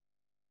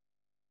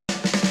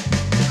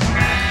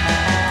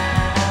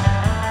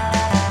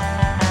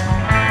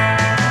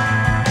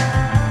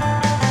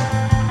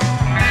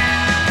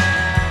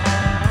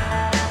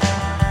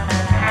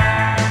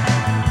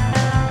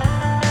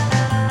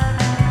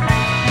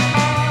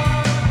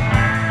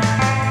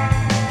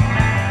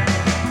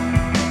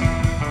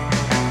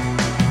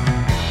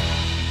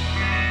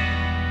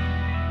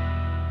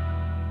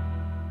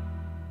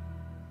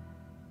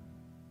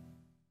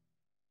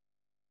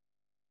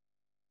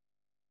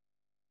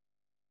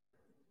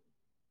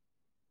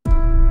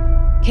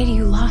Katie,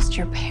 you lost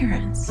your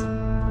parents.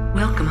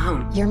 Welcome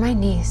home. You're my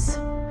niece.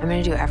 I'm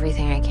gonna do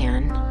everything I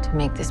can to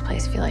make this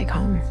place feel like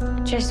home.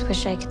 Just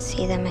wish I could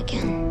see them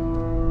again.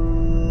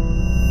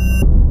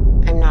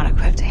 I'm not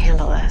equipped to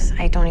handle this.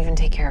 I don't even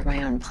take care of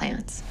my own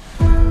plants.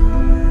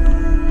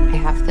 I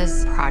have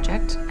this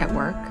project at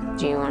work.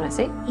 Do you want to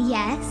see?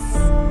 Yes.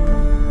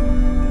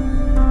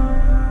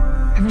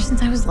 Ever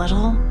since I was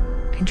little,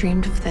 I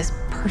dreamed of this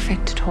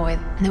perfect toy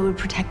that would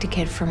protect a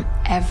kid from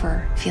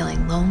ever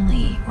feeling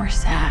lonely or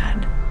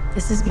sad.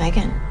 This is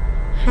M3GAN.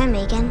 Hi,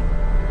 M3GAN.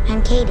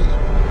 I'm Katie.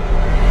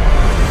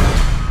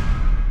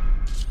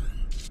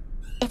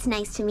 It's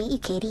nice to meet you,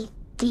 Katie.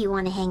 Do you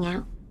want to hang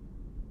out?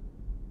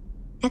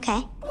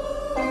 Okay.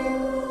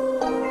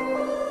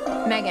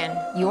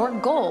 M3GAN, your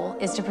goal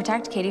is to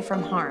protect Katie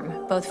from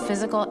harm, both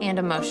physical and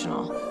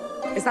emotional.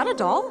 Is that a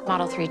doll?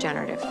 Model 3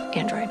 generative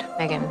android.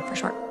 M3GAN for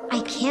short. I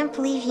can't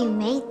believe you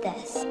made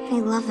this. I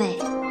love it.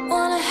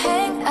 Wanna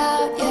hang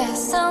out, yeah,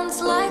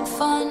 sounds like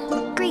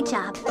fun. Great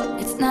job.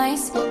 It's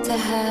nice to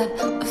have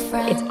a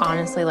friend. It's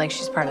honestly like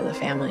she's part of the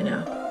family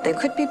now. They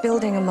could be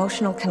building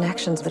emotional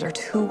connections that are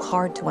too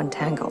hard to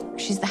untangle.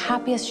 She's the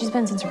happiest she's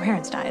been since her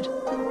parents died.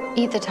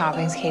 Eat the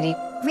toppings, Katie.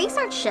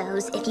 Research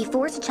shows if you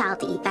force a child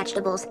to eat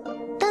vegetables,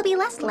 they'll be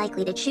less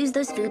likely to choose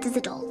those foods as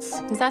adults.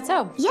 Is that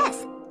so?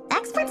 Yes,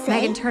 experts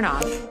say. M3GAN, turn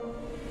off.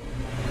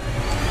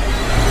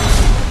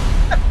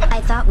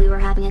 I thought we were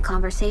having a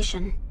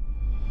conversation.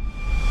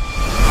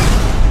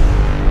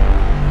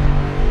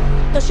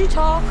 Does she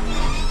talk?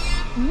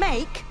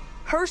 Make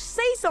her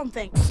say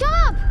something.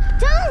 Stop!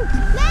 Don't!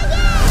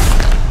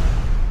 M3GAN!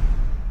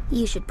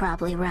 You should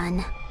probably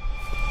run.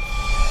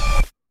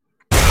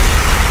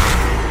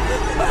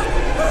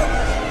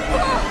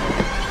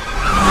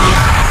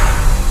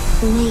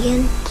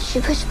 M3GAN, she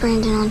pushed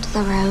Brandon onto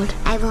the road.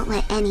 I won't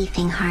let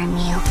anything harm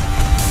you.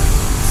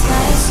 It's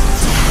nice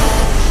to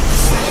have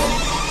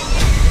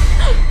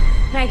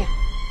M3GAN,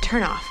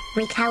 turn off.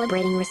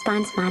 Recalibrating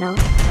response model.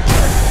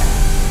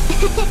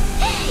 M3GAN!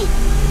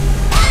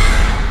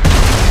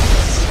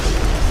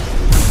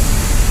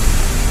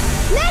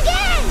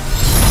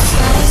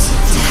 nice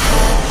to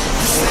have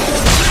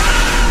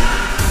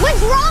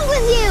What's wrong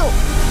with you?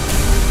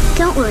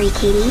 Don't worry,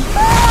 Katie.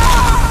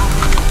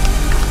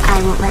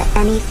 I won't let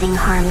anything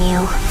harm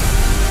you.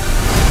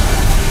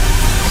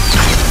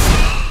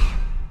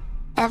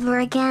 Ever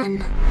again.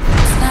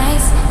 It's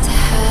nice to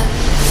have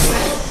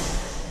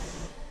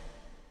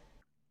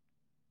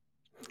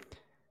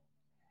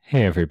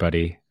Hey,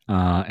 everybody,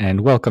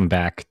 and welcome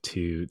back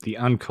to the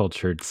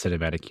Uncultured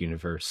Cinematic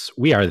Universe.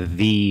 We are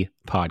the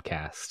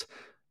podcast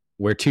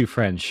where two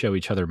friends show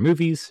each other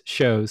movies,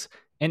 shows,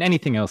 and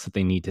anything else that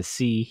they need to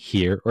see,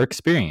 hear, or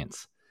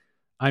experience.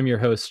 I'm your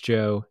host,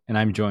 Joe, and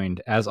I'm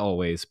joined, as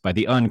always, by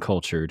the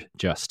uncultured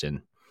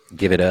Justin.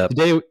 Give it up.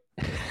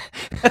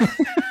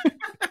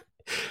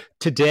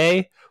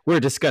 Today, we're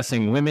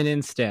discussing Women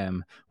in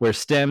STEM, where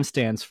STEM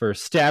stands for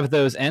Stab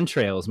Those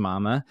Entrails,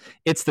 Mama.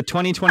 It's the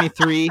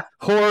 2023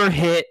 horror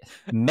hit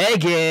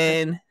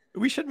M3GAN.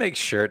 We should make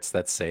shirts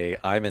that say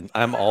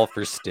I'm all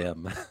for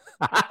STEM.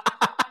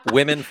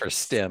 Women for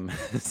STEM.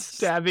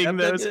 Stabbing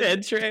those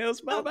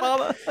entrails,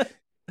 Mama.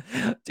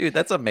 Dude,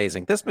 that's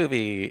amazing. This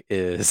movie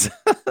is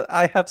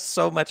I have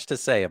so much to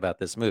say about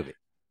this movie.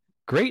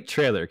 Great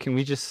trailer. Can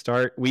we just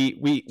start?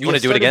 We You want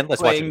to do it again?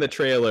 Let's watch playing it. the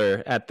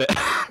trailer at the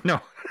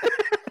no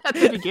at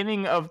the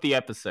beginning of the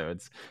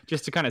episodes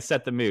just to kind of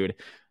set the mood.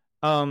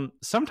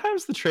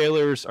 Sometimes the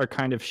trailers are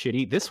kind of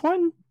shitty. This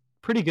one,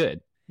 pretty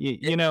good.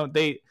 You know,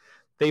 they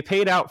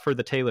paid out for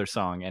the Taylor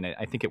song, and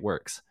I think it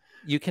works.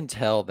 You can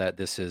tell that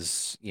this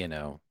is,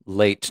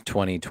 late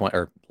 2020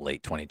 or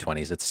late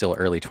 2020s. It's still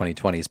early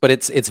 2020s, but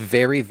it's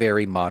very,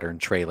 very modern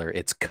trailer.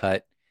 It's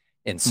cut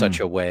in such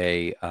a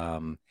way.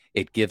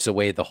 It gives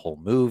away the whole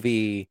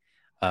movie.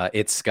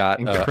 It's got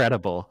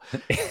Incredible.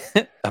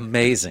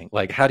 amazing.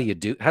 Like, how do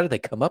they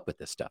come up with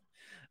this stuff?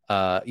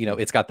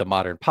 It's got the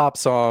modern pop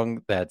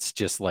song that's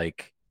just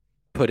like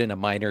put in a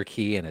minor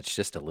key and it's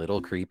just a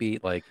little creepy.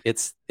 Like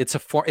it's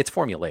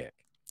formulaic.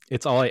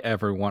 It's all I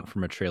ever want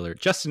from a trailer.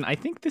 Justin, I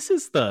think this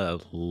is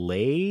the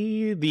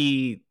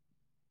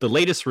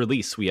latest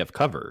release we have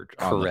covered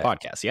on the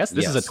podcast. Yes,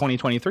 this is a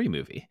 2023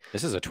 movie.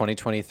 This is a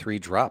 2023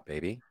 drop,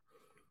 baby.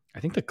 I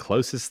think the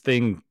closest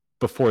thing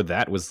before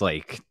that was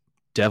like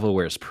Devil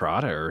Wears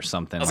Prada or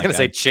something. I was going to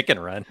say Chicken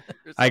Run.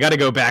 I got to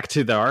go back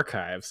to the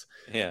archives.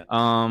 Yeah.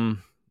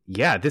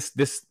 Yeah, this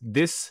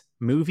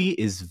movie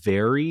is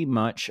very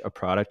much a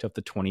product of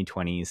the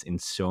 2020s in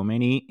so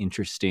many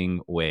interesting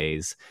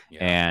ways. Yeah.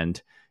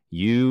 And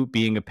you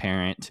being a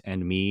parent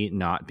and me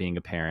not being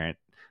a parent,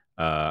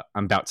 I'm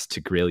about to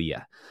grill you.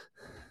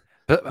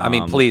 But, I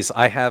mean, please,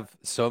 I have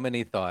so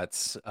many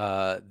thoughts.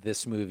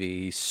 This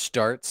movie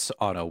starts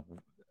on a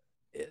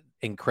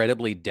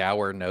incredibly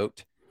dour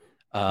note,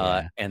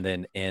 and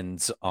then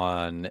ends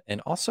on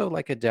and also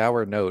like a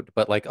dour note,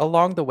 but like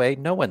along the way,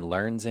 no one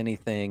learns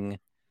anything.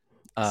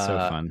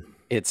 So fun.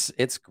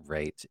 It's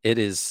great. It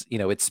is,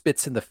 it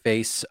spits in the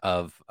face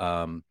of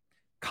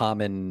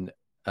common,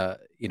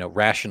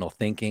 rational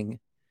thinking.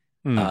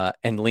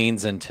 and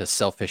leans into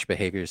selfish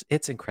behaviors.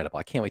 It's incredible.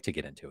 I can't wait to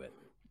get into it.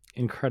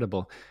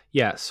 Incredible.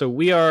 Yeah. So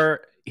we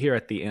are here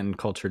at the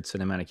Uncultured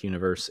Cinematic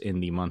Universe in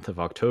the month of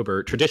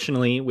October,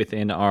 traditionally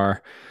within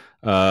our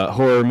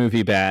horror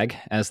movie bag,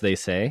 as they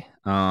say.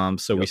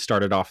 So we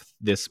started off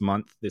this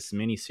month, this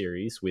mini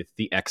series with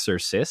The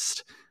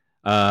Exorcist.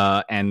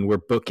 And we're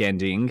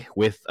bookending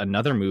with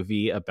another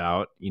movie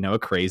about, a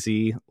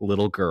crazy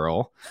little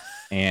girl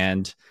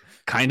and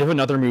kind of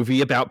another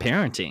movie about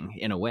parenting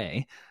in a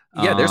way.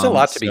 Yeah, there's a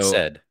lot to be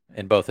said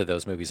in both of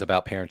those movies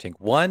about parenting.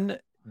 One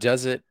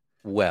does it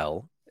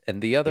well,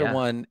 and the other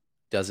one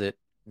does it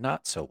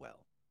not so well.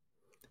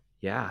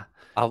 Yeah.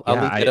 I'll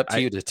leave it up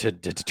to you to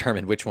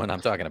determine which one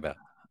I'm talking about.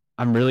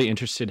 I'm really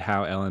interested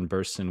how Ellen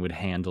Burstyn would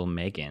handle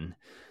M3GAN.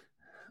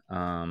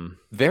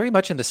 Very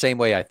much in the same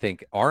way, I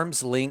think.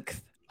 Arm's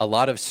length, a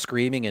lot of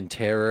screaming and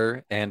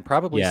terror, and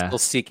probably still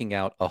seeking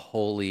out a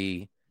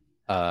holy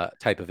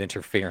type of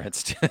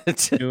interference.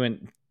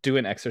 Do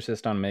an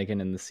Exorcist on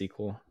M3GAN in the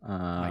sequel.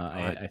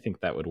 I think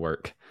that would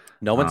work.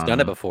 No one's done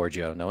it before,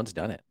 Joe. No one's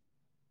done it.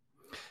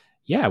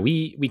 Yeah,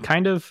 we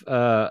kind of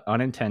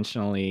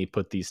unintentionally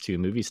put these two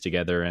movies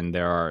together, and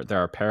there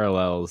are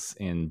parallels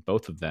in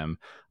both of them.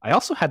 I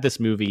also had this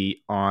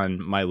movie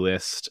on my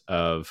list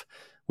of.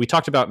 We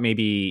talked about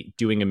maybe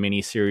doing a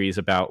mini series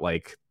about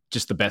like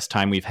just the best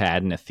time we've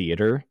had in a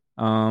theater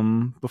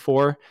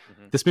before.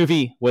 Mm-hmm. This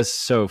movie was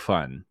so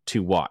fun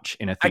to watch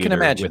in a theater I can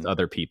imagine. with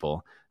other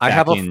people.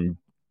 In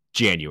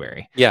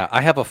January. Yeah,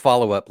 I have a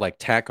follow-up like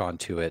tack on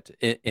to it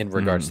in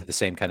regards to the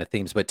same kind of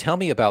themes. But tell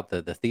me about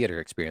the theater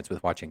experience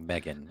with watching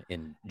M3GAN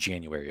in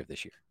January of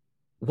this year.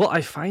 Well, I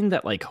find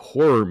that like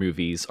horror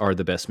movies are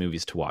the best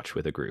movies to watch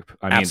with a group.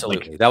 I mean,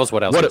 absolutely. That was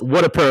what I was.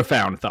 What a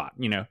profound thought,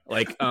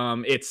 Like,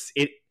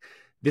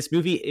 This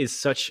movie is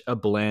such a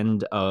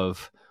blend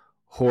of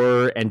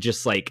horror and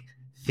just like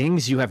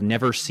things you have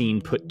never seen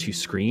put to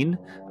screen.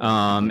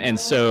 And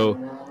so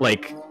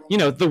like,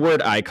 the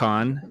word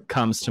icon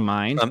comes to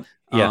mind.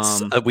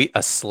 Yes.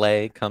 A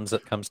sleigh comes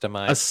to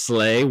mind. A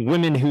sleigh,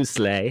 women who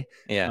slay.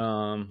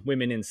 Yeah.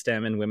 Women in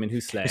STEM and women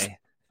who slay.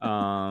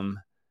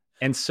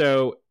 And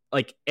so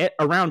like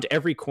around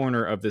every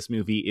corner of this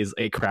movie is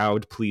a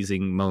crowd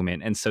pleasing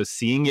moment. And so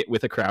seeing it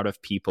with a crowd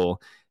of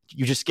people,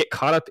 you just get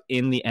caught up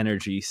in the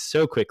energy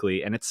so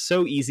quickly, and it's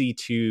so easy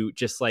to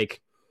just like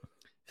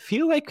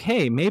feel like,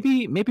 hey,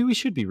 maybe we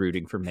should be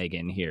rooting for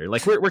M3GAN here.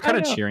 Like we're kind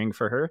of cheering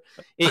for her.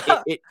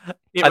 It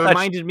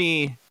reminded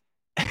me.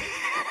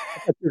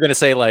 You're gonna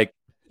say like,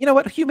 you know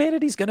what,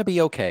 humanity's gonna be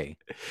okay.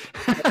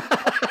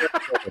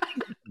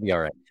 Be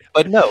all right.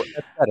 But no,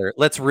 that's better.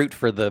 Let's root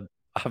for the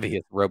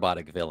obvious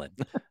robotic villain.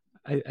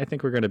 I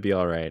think we're gonna be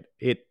all right.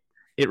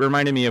 It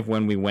reminded me of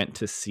when we went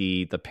to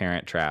see The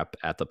Parent Trap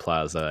at the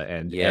Plaza,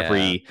 and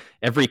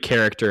every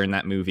character in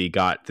that movie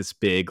got this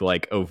big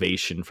like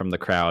ovation from the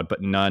crowd,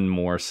 but none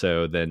more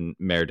so than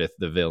Meredith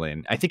the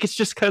villain. I think it's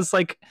just because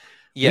like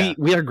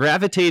we are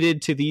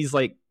gravitated to these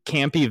like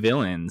campy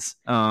villains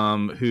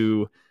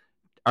who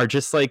are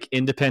just like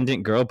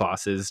independent girl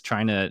bosses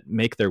trying to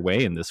make their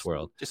way in this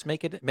world. Just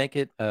make it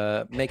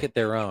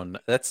their own.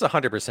 That's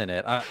 100%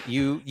 it.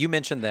 You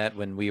mentioned that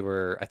when we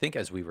were, I think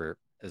as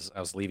I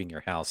was leaving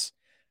your house.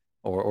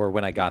 Or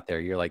when I got there,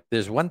 you're like,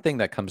 there's one thing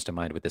that comes to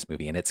mind with this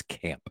movie, and it's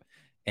camp.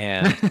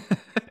 And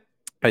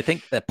I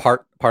think that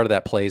part of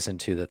that plays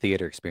into the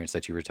theater experience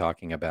that you were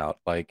talking about.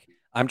 Like,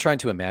 I'm trying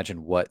to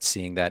imagine what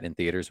seeing that in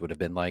theaters would have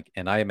been like,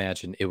 and I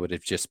imagine it would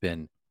have just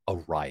been a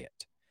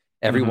riot.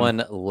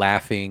 Everyone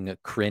laughing,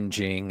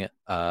 cringing,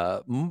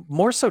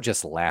 more so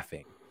just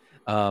laughing.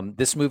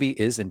 This movie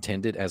is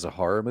intended as a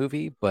horror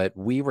movie, but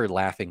we were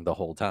laughing the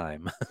whole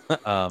time.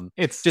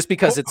 It's just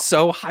because it's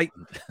so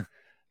heightened.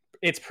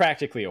 It's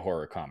practically a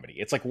horror comedy.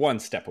 It's like one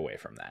step away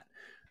from that.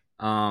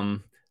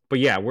 But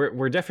yeah,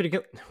 we're definitely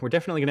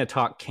going to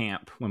talk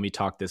camp when we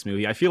talk this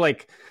movie. I feel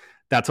like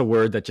that's a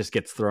word that just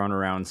gets thrown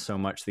around so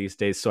much these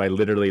days. So I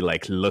literally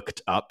like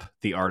looked up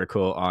the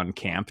article on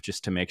camp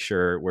just to make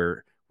sure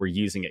we're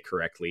using it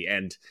correctly.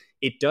 And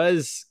it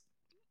does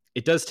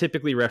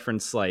typically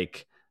reference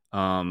like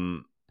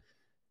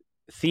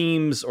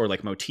themes or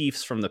like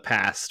motifs from the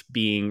past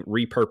being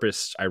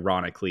repurposed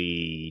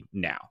ironically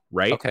now,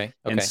 right? Okay.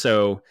 And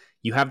so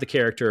you have the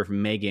character of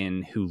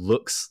M3GAN who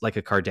looks like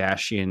a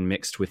Kardashian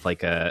mixed with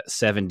like a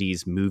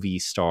 70s movie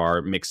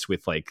star mixed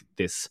with like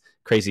this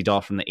crazy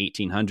doll from the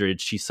 1800s.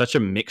 She's such a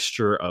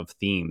mixture of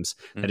themes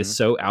that is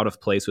so out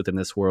of place within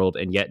this world,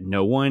 and yet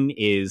no one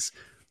is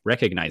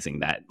recognizing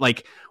that.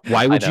 Like,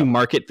 why would you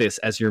market this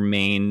as your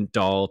main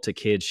doll to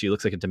kids? She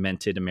looks like a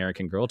demented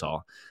American Girl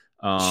doll.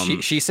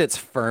 She sits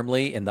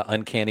firmly in the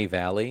uncanny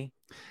valley.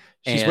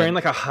 She's wearing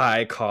like a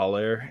high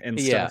collar and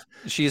stuff.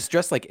 She's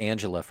dressed like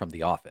Angela from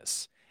The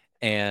Office,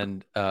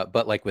 and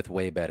but like with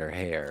way better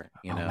hair.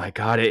 You know? Oh my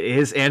God, it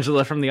is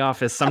Angela from The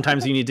Office.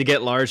 Sometimes you need to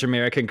get large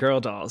American Girl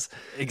dolls.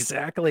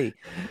 Exactly.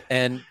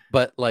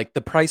 But like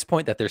the price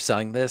point that they're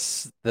selling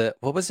this,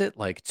 what was it,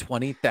 like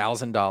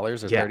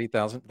 $20,000 or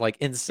 $30,000? Like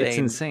insane. It's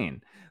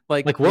insane.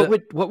 Like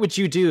what would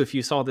you do if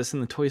you saw this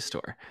in the toy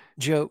store?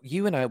 Joe,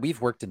 you and I,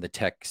 we've worked in the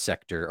tech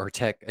sector or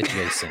tech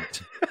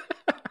adjacent,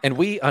 and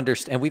we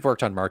understand. We've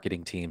worked on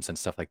marketing teams and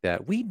stuff like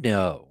that. We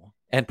know,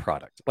 and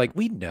product, like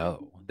we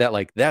know that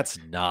like that's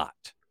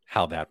not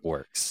how that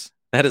works.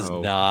 That is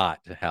not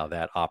how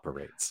that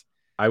operates.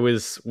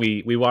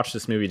 We watched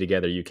this movie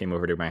together. You came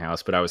over to my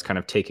house, but I was kind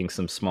of taking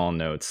some small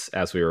notes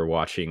as we were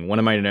watching. One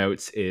of my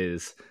notes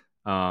is,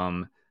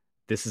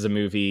 this is a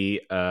movie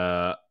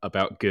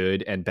about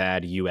good and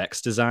bad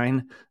UX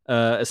design,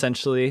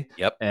 essentially.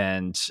 Yep.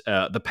 And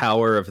the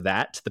power of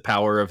that,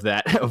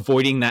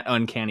 avoiding that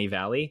uncanny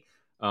valley.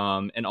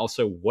 And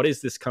also, what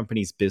is this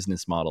company's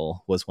business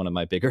model was one of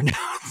my bigger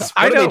notes.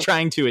 What are they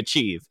trying to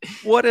achieve?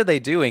 What are they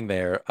doing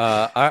there?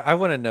 I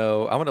want to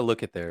know. I want to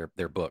look at their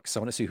books. I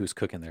want to see who's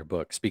cooking their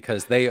books,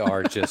 because they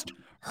are just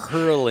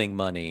hurling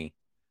money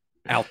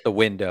out the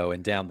window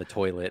and down the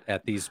toilet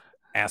at these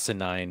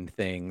asinine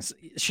things.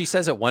 She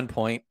says at one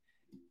point,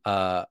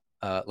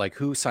 like,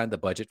 who signed the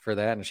budget for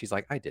that? And she's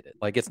like, I did it.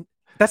 Like,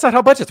 that's not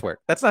how budgets work.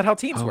 That's not how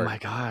teams work. Oh my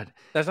God.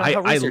 That's not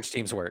how research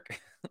teams work.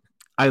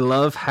 I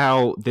love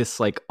how this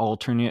like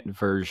alternate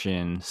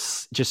version,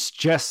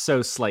 just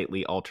so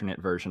slightly alternate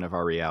version of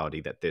our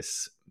reality that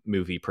this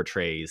movie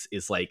portrays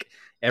is like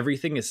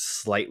everything is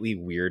slightly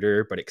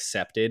weirder but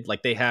accepted.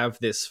 Like they have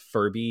this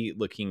Furby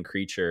looking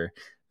creature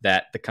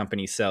that the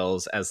company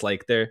sells as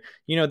like their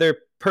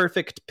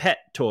perfect pet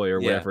toy or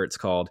whatever it's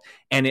called,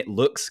 and it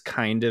looks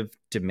kind of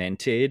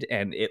demented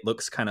and it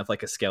looks kind of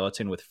like a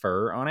skeleton with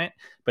fur on it,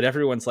 but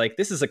everyone's like,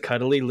 this is a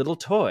cuddly little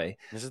toy.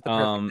 This is the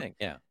perfect thing.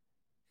 Yeah.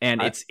 And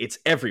it's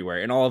everywhere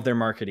in all of their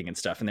marketing and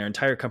stuff, and their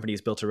entire company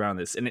is built around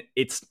this. And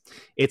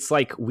it's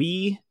like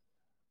we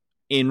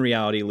in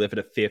reality live at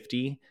a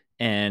 50,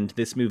 and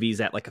this movie's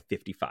at like a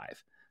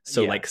 55.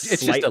 So like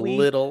it's just a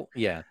little,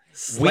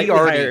 slightly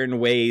higher in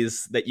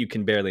ways that you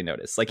can barely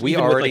notice. Like we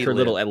even with like her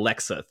little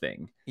Alexa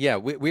thing. Yeah,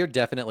 we're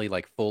definitely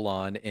like full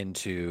on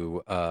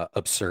into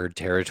absurd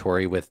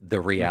territory with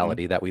the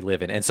reality that we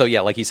live in. And so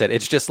yeah, like you said,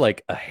 it's just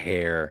like a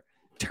hair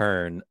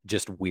turn,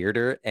 just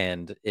weirder,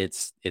 and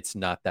it's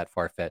not that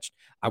far-fetched.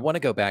 I want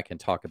to go back and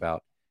talk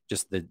about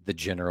just the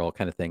general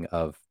kind of thing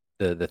of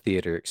the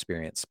theater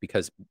experience,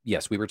 because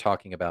yes, we were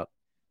talking about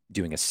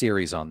doing a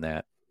series on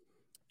that,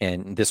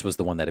 and this was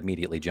the one that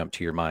immediately jumped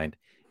to your mind.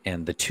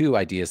 And the two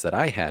ideas that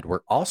I had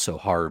were also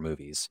horror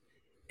movies,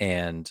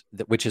 and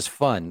which is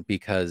fun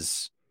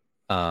because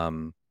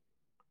or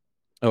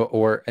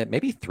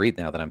maybe three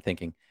now that I'm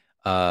thinking,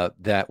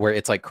 that where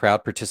it's like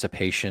crowd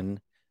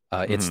participation.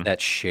 It's that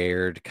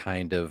shared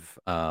kind of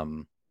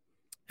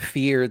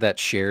fear, that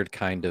shared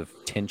kind of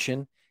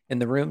tension in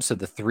the room. So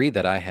the three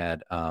that I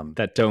had,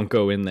 that don't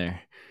go in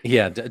there.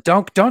 Yeah,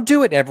 don't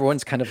do it.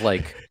 Everyone's kind of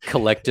like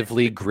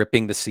collectively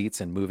gripping the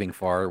seats and moving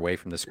far away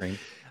from the screen.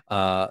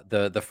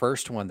 The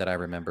first one that I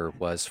remember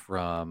was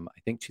from, I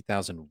think,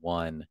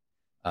 2001,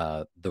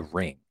 The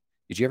Ring.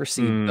 Did you ever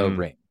see The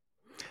Ring?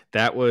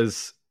 That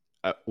was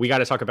we got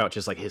to talk about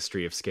just like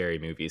history of scary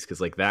movies,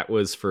 because like that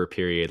was for a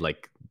period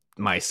like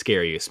my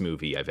scariest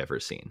movie I've ever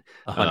seen.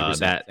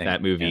 That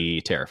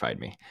movie terrified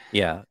me.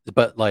 Yeah,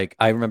 but like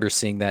I remember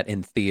seeing that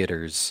in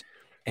theaters,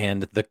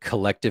 and the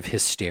collective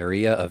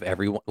hysteria of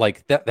everyone.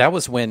 Like that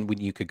was when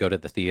you could go to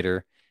the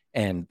theater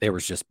and there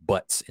was just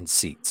butts in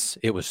seats.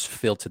 It was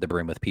filled to the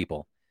brim with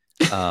people,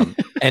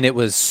 and it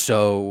was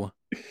so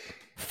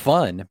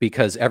fun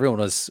because everyone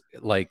was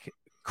like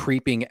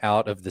creeping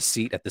out of the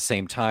seat at the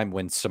same time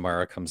when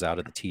Samara comes out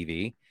of the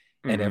TV.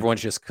 And everyone's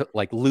just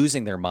like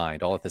losing their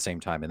mind all at the same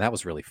time. And that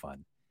was really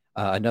fun.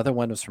 Another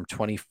one was from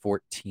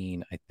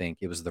 2014, I think.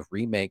 It was the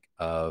remake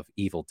of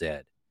Evil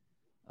Dead.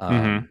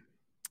 And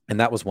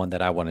that was one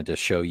that I wanted to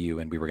show you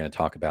and we were going to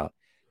talk about.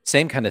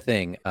 Same kind of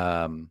thing,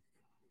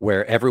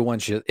 where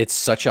everyone's just, it's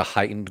such a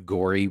heightened,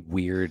 gory,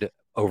 weird,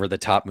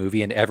 over-the-top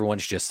movie, and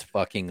everyone's just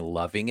fucking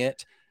loving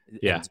it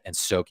and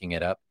soaking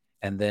it up.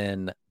 And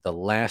then the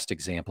last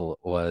example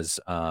was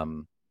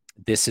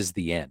This Is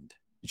the End.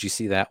 Did you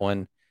see that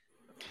one?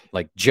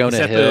 Like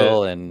Jonah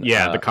Hill and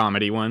the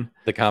comedy one,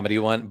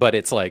 but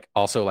it's like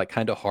also like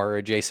kind of horror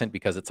adjacent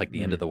because it's like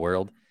the end of the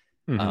world.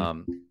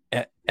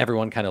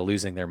 Everyone kind of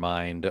losing their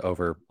mind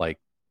over like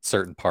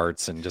certain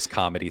parts and just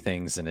comedy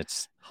things, and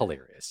it's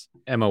hilarious.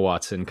 Emma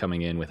Watson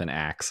coming in with an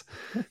axe.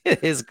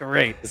 It is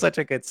great. It's such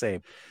a good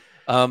save.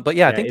 But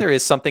yeah, I think there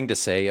is something to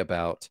say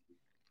about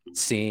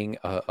seeing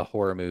a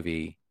horror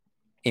movie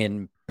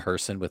in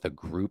person with a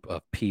group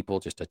of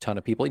people, just a ton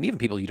of people, and even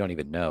people you don't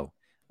even know.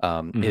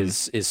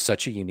 Is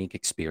such a unique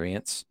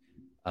experience.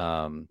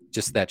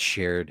 Just that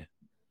shared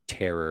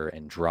terror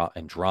and drama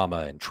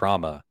and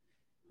trauma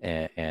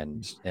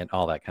and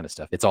all that kind of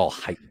stuff. It's all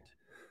heightened.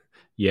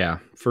 Yeah,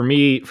 for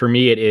me,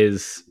 it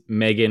is.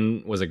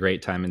 M3GAN was a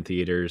great time in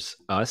theaters.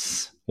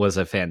 Us was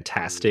a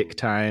fantastic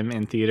time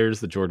in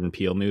theaters. The Jordan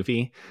Peele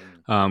movie,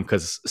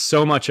 because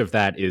so much of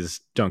that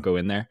is don't go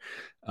in there.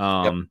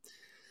 And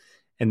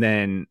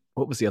then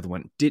what was the other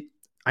one?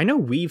 I know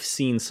we've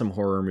seen some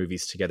horror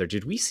movies together.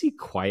 Did we see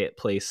Quiet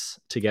Place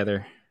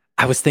together?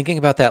 I was thinking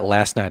about that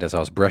last night as I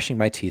was brushing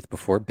my teeth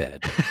before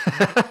bed.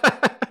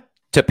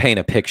 to paint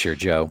a picture,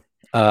 Joe.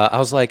 I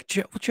was like,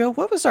 Joe,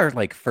 what was our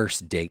like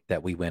first date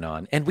that we went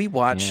on? And we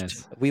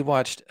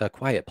watched A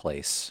Quiet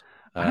Place.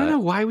 I don't know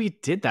why we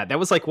did that. That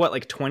was like what,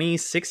 like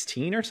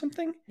 2016 or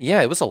something?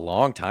 Yeah, it was a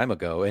long time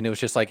ago. And it was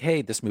just like,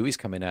 hey, this movie's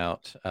coming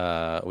out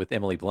with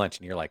Emily Blunt.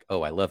 And you're like,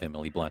 oh, I love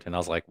Emily Blunt. And I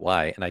was like,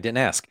 why? And I didn't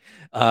ask.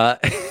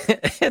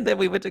 And then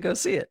we went to go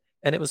see it.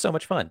 And it was so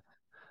much fun.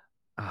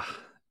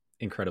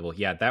 Incredible.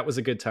 Yeah, that was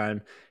a good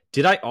time.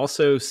 Did I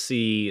also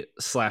see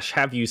 /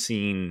 have you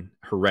seen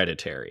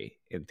Hereditary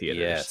in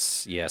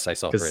theaters? Yes, I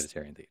saw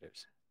Hereditary in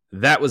theaters.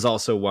 That was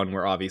also one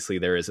where obviously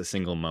there is a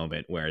single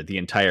moment where the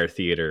entire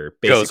theater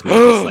basically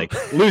just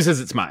like loses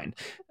its mind.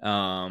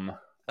 Pun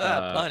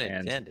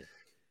intended.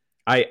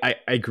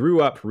 I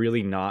grew up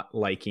really not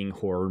liking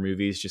horror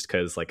movies just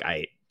because like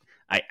I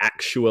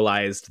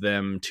actualized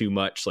them too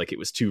much. Like it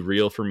was too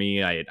real for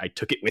me. I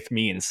took it with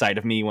me inside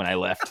of me when I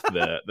left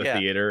the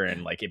theater,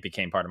 and like it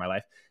became part of my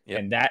life. Yep.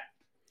 And that,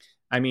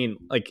 I mean,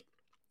 like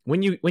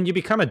when you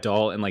become a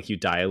doll and like you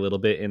die a little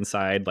bit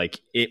inside, like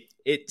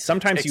it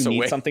sometimes you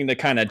need something to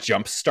kind of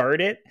jumpstart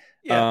it.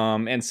 Yeah.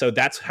 And so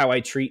that's how I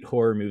treat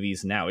horror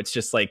movies now. It's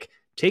just like,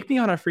 take me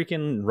on a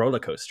freaking roller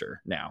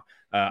coaster now.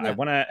 I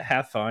want to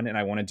have fun, and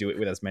I want to do it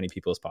with as many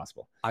people as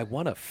possible. I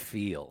want to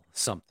feel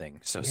something.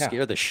 So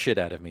scare the shit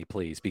out of me,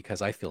 please,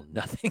 because I feel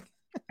nothing.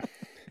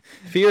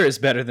 Fear is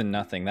better than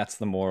nothing. That's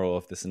the moral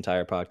of this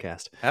entire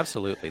podcast.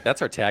 Absolutely.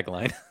 That's our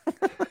tagline.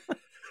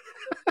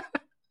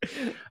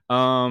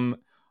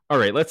 All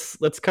right,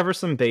 let's cover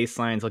some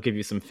baselines. I'll give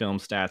you some film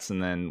stats,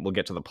 and then we'll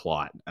get to the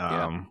plot.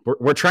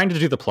 We're trying to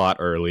do the plot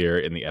earlier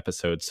in the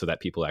episode so that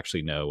people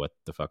actually know what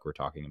the fuck we're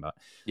talking about.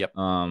 Yep.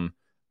 All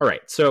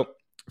right. So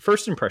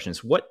first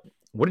impressions. What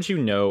did you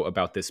know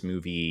about this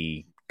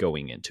movie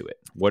going into it?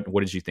 What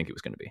did you think it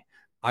was going to be?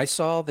 I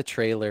saw the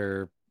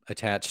trailer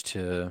attached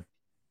to,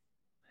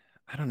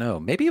 I don't know,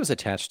 maybe it was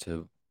attached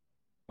to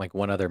like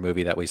one other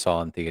movie that we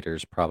saw in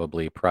theaters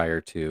probably prior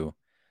to.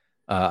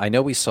 I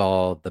know we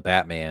saw The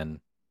Batman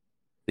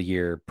the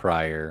year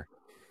prior,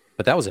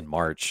 but that was in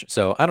March.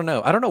 So I don't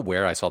know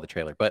where I saw the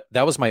trailer, but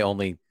that was my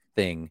only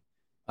thing.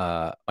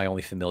 My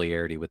only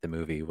familiarity with the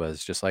movie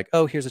was just like,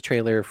 oh, here's a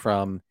trailer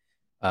from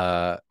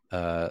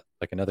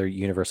like another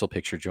Universal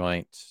picture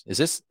joint.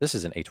 This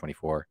is an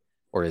A24,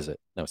 or is it?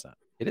 No, it's not.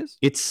 It is.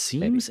 It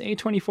seems maybe.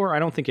 A24. I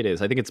don't think it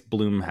is. I think it's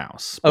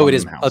Blumhouse. Oh, it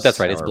is. Oh, that's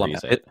right. It's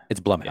Blumhouse. It's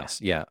Blumhouse.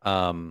 Yeah.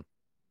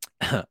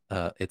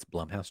 It's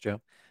Blumhouse,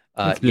 Joe.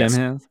 It's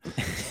Blumhouse.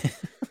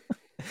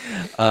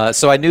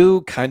 So I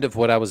knew kind of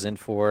what I was in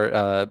for.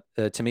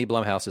 To me,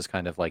 Blumhouse is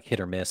kind of like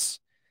hit or miss.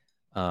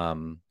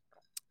 And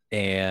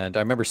I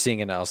remember seeing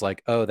it and I was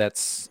like, oh,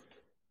 that's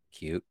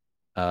cute.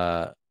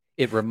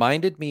 It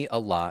reminded me a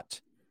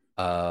lot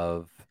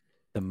of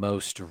the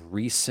most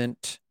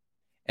recent,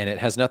 and it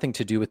has nothing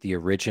to do with the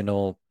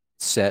original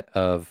set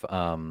of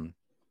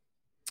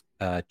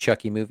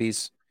Chucky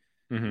movies.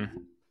 Mm-hmm.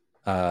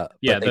 But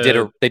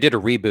they did a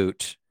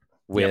reboot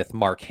with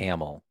Mark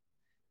Hamill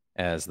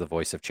as the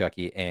voice of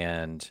Chucky,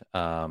 and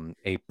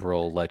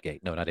April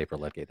Ludgate. No, not April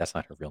Ludgate. That's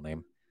not her real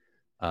name.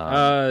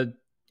 I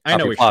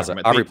know Aubrey Plaza.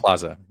 Aubrey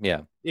Plaza.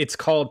 Yeah. It's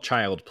called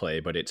Child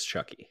Play, but it's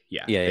Chucky.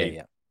 Yeah.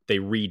 Yeah. They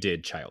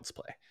redid Child's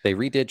Play. They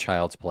redid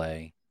Child's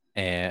Play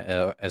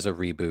and as a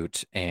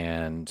reboot,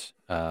 and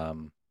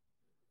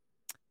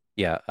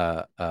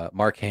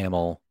Mark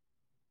Hamill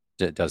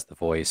does the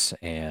voice,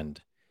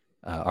 and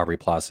Aubrey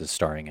Plaza is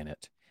starring in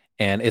it.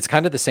 And it's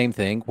kind of the same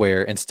thing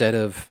where instead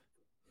of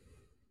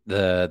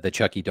the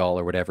Chucky doll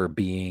or whatever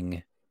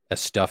being a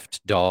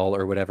stuffed doll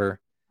or whatever,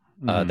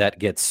 that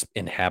gets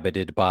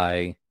inhabited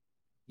by,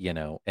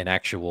 an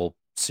actual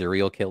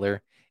serial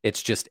killer.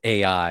 It's just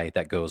AI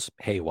that goes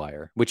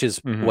haywire, which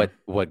is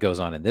what goes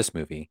on in this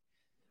movie.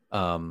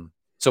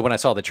 So when I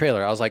saw the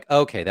trailer, I was like,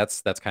 okay,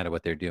 that's kind of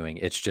what they're doing.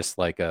 It's just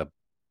like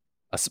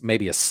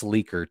maybe a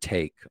sleeker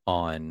take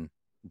on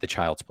the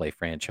Child's Play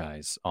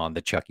franchise, on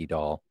the Chucky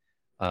doll.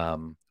 I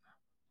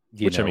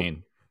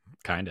mean,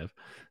 kind of,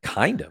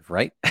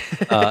 right?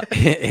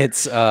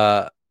 It's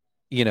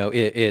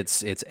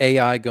it's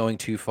AI going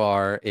too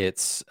far.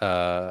 It's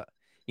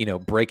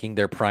breaking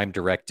their prime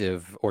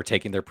directive, or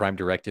taking their prime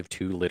directive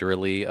too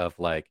literally, of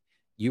like,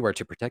 you are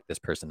to protect this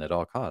person at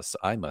all costs.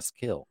 I must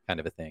kill, kind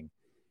of a thing.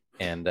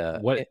 And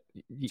what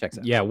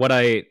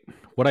I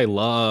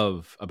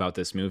love about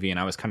this movie, and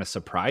I was kind of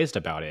surprised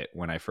about it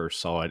when I first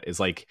saw it, is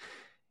like,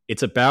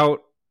 it's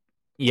about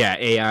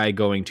AI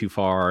going too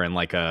far and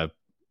like a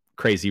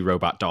crazy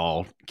robot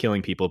doll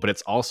killing people, but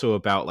it's also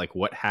about like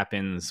what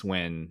happens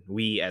when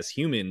we as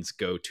humans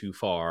go too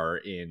far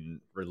in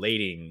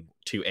relating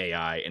to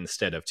AI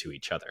instead of to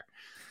each other.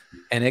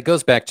 And it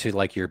goes back to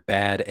like your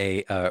bad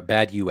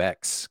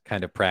UX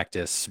kind of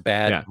practice,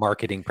 bad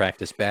marketing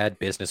practice, bad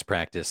business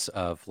practice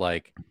of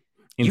like,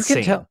 insane.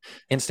 You can tell,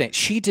 insane.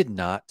 She did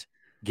not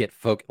get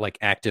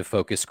active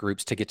focus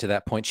groups to get to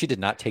that point. She did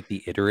not take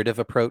the iterative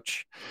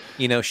approach.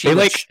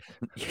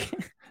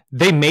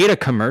 They made a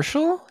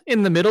commercial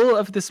in the middle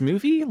of this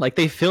movie. Like,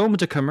 they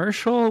filmed a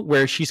commercial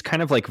where she's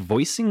kind of like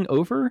voicing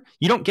over.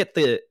 You don't get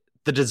the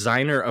the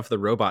designer of the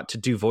robot to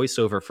do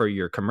voiceover for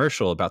your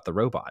commercial about the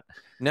robot.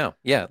 No,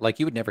 yeah, like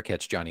you would never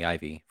catch Johnny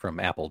Ive from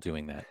Apple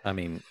doing that. I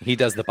mean, he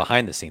does the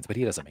behind the scenes, but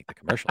he doesn't make the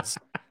commercials.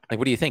 Like,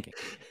 what are you thinking?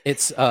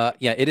 It's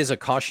yeah, it is a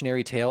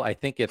cautionary tale. I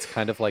think it's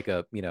kind of like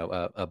a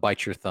a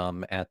bite your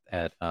thumb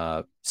at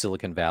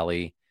Silicon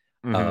Valley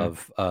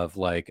of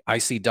like, I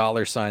see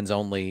dollar signs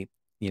only.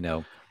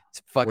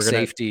 Fuck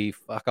safety,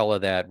 fuck all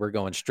of that. We're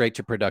going straight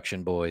to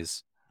production,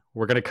 boys.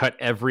 We're going to cut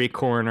every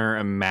corner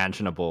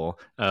imaginable.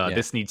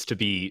 This needs to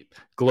be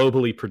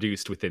globally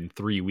produced within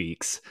 3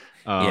 weeks.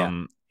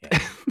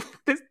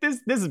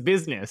 This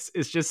business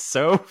is just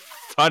so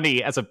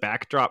funny as a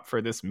backdrop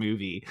for this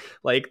movie.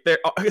 Like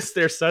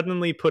they're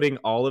suddenly putting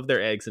all of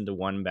their eggs into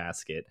one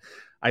basket.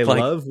 I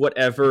love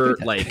whatever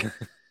like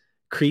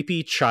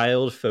creepy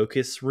child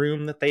focus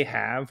room that they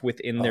have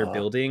within their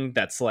building.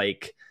 That's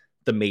like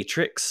the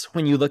Matrix.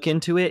 When you look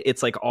into it,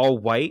 it's like all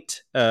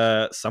white.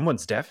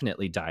 Someone's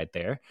definitely died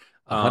there.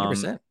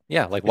 100%.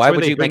 Yeah, like why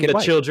would you bring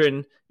the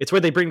children? It's where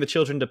they bring the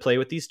children to play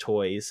with these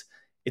toys.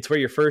 It's where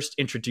you're first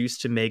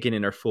introduced to M3GAN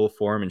in her full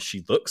form, and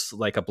she looks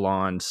like a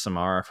blonde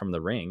Samara from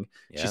The Ring.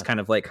 Yeah. She's kind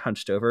of like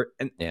hunched over,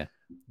 and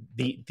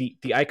the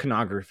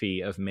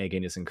iconography of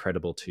M3GAN is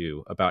incredible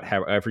too. About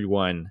how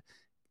everyone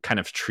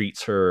kind of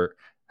treats her,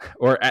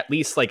 or at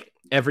least like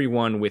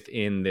everyone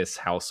within this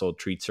household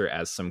treats her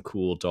as some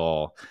cool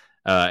doll.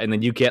 And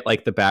then you get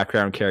like the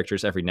background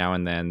characters every now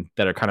and then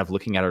that are kind of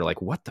looking at her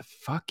like, what the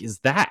fuck is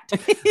that?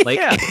 Like,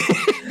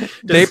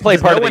 they play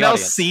part of the audience. No one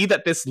else see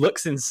that this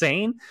looks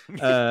insane?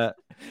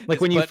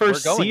 Like when you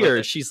first see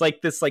her, she's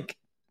like this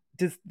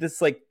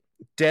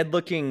dead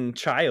looking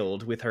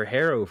child with her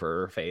hair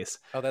over her face.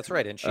 Oh, that's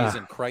right. And she's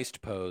in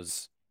Christ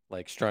pose,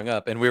 like strung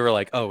up. And we were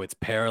like, oh, it's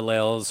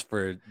parallels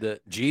for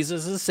the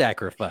Jesus'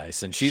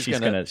 sacrifice. And she's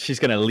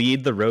gonna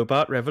lead the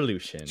robot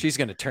revolution. She's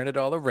gonna turn it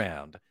all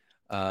around.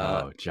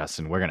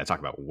 Justin, we're going to talk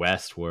about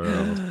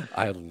Westworld.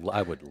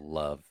 I would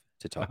love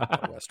to talk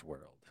about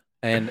Westworld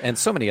and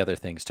so many other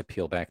things to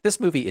peel back. This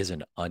movie is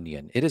an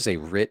onion. It is a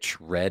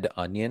rich red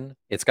onion.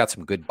 It's got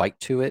some good bite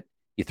to it.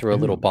 You throw a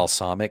little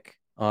balsamic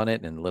on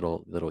it and a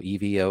little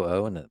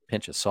EVOO and a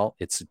pinch of salt.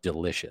 It's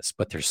delicious,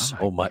 but there's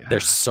so much.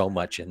 There's so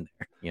much in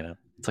there.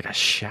 It's like a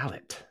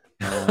shallot.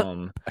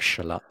 A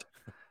shallot.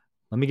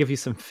 Let me give you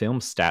some film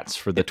stats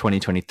for the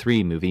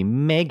 2023 movie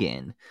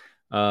M3GAN.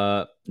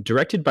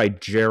 Directed by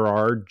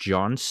Gerard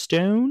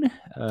Johnstone.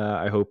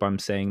 I hope I'm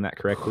saying that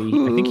correctly.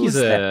 I think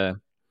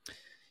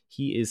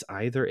he is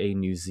either a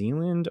New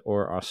Zealand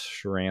or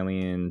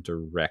Australian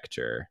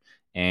director,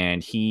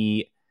 and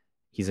he's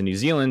a New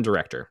Zealand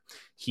director.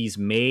 He's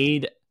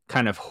made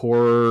kind of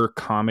horror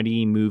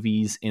comedy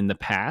movies in the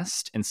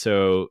past, and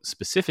so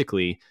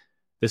specifically,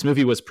 this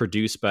movie was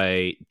produced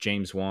by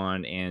James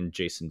Wan and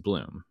Jason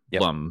Blum.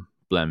 Yep.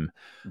 Blum.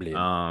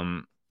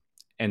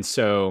 And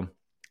so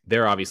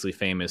they're obviously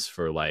famous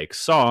for like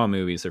Saw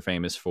movies. They're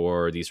famous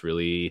for these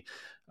really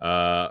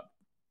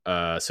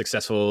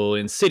successful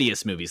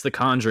Insidious movies, the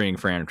Conjuring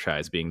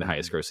franchise being the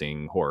highest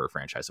grossing horror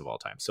franchise of all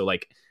time. So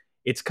like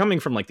it's coming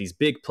from like these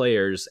big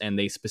players, and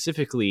they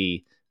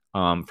specifically,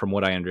 from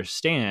what I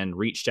understand,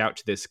 reached out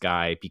to this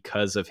guy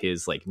because of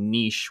his like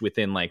niche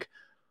within like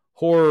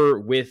horror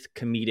with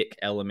comedic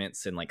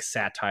elements and like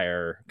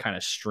satire kind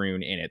of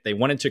strewn in it. They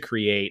wanted to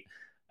create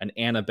an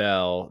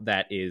Annabelle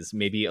that is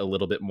maybe a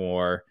little bit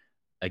more,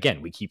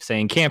 again, we keep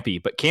saying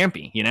campy, but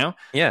campy,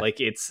 Yeah. Like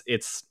it's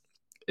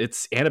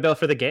Annabelle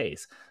for the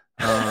gays.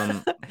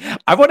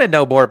 I want to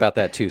know more about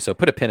that too. So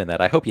put a pin in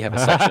that. I hope you have a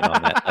section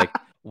on that. Like,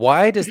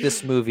 why does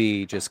this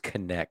movie just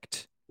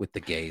connect with the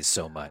gays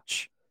so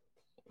much?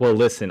 Well,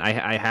 listen,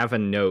 I have a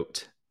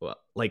note. Well,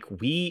 like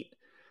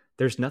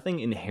there's nothing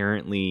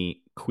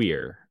inherently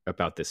queer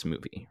about this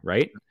movie,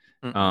 right?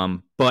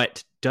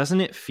 But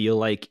doesn't it feel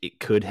like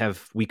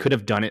we could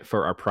have done it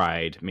for our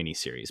Pride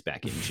miniseries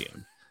back in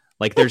June?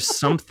 Like there's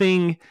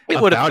something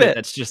about it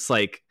that's just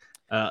like,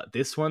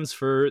 this one's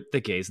for the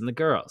gays and the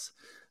girls.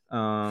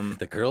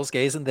 The girls,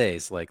 gays, and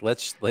theys. Like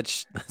let's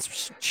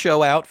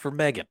show out for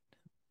M3GAN.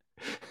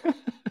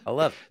 I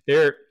love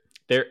it.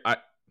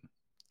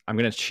 I'm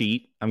gonna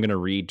cheat. I'm gonna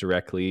read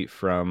directly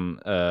from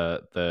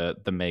the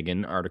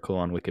M3GAN article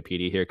on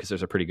Wikipedia here because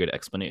there's a pretty good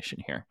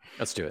explanation here.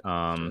 Let's do it.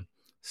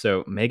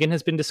 So M3GAN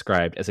has been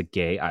described as a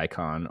gay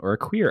icon or a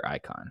queer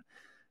icon.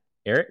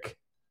 Eric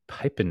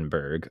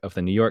Piepenberg of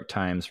the New York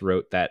Times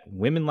wrote that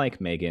women like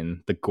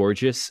M3GAN, the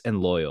gorgeous and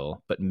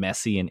loyal but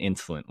messy and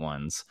insolent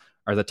ones,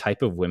 are the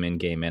type of women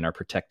gay men are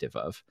protective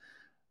of.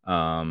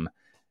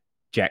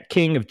 Jack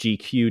King of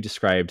GQ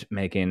described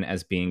M3GAN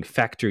as being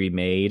factory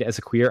made as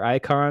a queer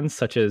icon,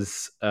 such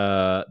as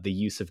the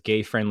use of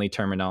gay-friendly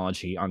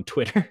terminology on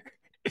Twitter.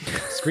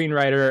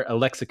 Screenwriter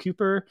Alexa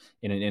Cooper,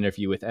 in an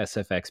interview with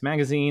SFX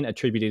magazine,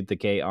 attributed the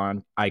gay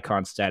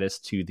icon status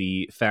to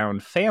the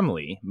found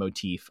family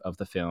motif of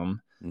the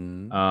film,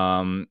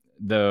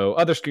 though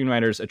other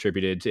screenwriters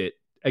attributed it,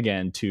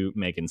 again, to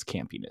M3GAN's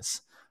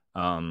campiness.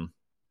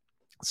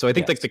 So I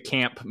think like the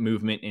camp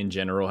movement in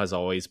general has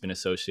always been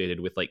associated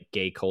with like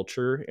gay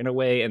culture in a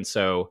way. And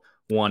so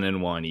 1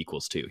 and 1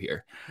 equals 2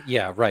 here.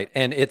 Yeah, right.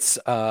 And it's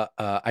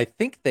I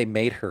think they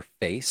made her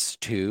face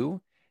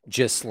too,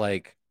 just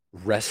like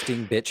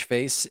resting bitch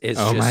face is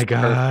Oh my just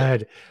God.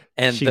 perfect.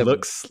 And she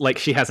looks like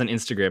she has an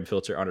Instagram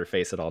filter on her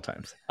face at all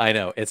times. I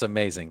know, it's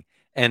amazing.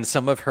 And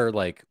some of her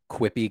like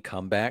quippy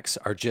comebacks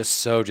are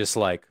just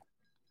like,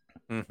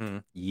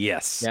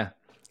 yes. Yeah.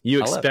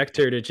 You expect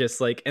her to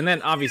just like, and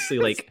then obviously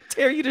like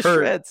tear you to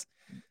shreds.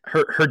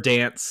 Her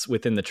dance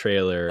within the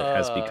trailer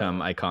has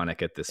become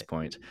iconic at this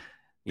point.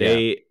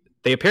 They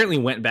apparently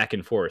went back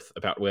and forth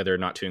about whether or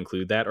not to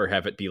include that or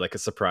have it be like a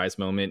surprise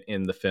moment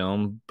in the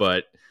film,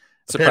 but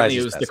apparently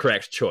it was the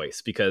correct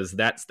choice, because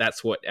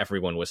that's what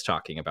everyone was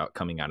talking about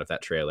coming out of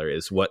that trailer,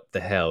 is what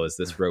the hell is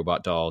this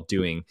robot doll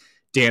doing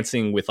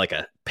dancing with like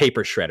a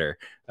paper shredder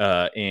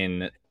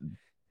in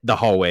the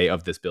hallway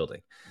of this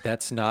building.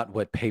 That's not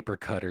what paper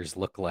cutters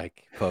look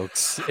like,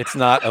 folks. It's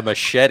not a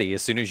machete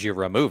as soon as you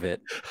remove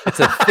it. It's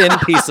a thin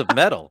piece of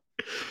metal,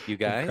 you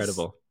guys.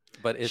 Incredible.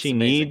 But it's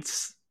amazing.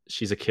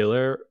 She's a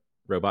killer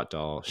robot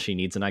doll. She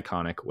needs an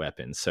iconic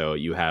weapon. So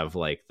you have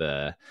like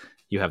the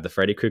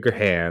Freddy Krueger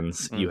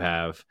hands. You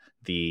have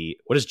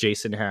what does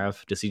Jason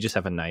have? Does he just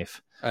have a knife?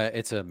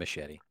 It's a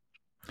machete.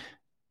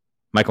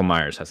 Michael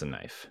Myers has a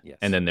knife. Yes.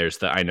 And then there's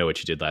the I Know What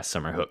You Did Last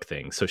Summer hook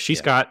thing. So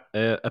she's got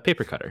a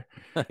paper cutter.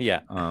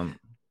 Yeah.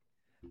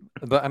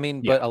 But I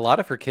mean, but a lot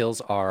of her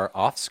kills are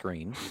off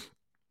screen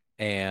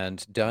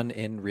and done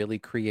in really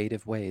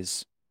creative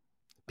ways.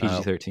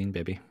 PG-13,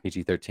 baby.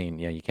 PG-13.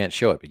 Yeah, you can't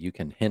show it, but you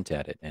can hint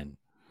at it and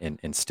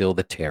instill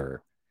the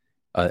terror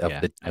of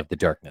the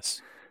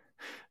darkness.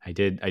 I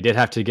did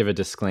have to give a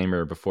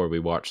disclaimer before we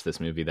watch this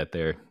movie that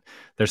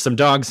there's some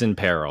dogs in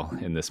peril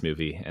in this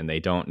movie, and they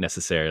don't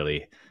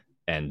necessarily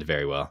end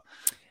very well.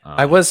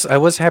 I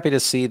was happy to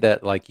see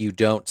that, like, you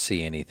don't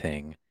see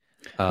anything,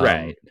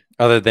 right,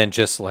 other than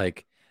just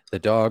like the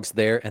dog's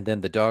there and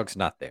then the dog's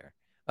not there.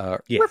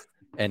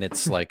 And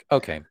it's like,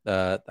 okay,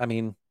 I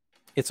mean,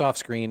 it's off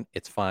screen,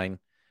 it's fine,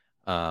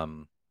 but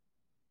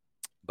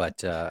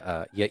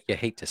you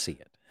hate to see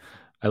it.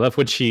 I love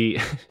when she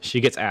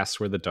gets asked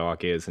where the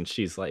dog is, and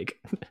she's like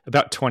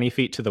about 20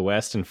 feet to the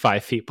west and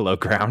 5 feet below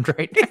ground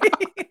right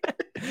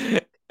now.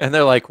 And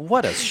they're like,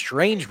 what a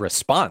strange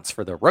response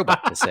for the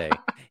robot to say.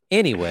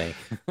 Anyway.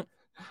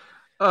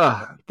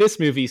 This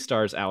movie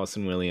stars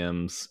Allison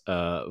Williams,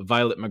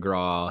 Violet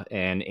McGraw,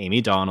 and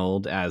Amy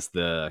Donald as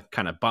the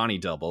kind of body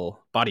double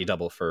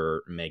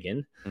for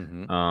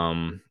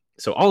M3GAN.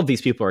 So all of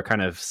these people are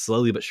kind of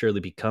slowly but surely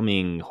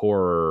becoming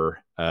horror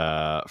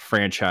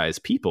franchise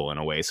people in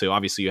a way. So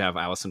obviously you have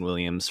Allison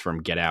Williams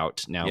from Get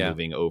Out now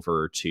moving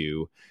over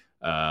to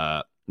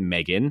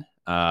M3GAN.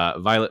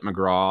 Violet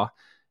McGraw,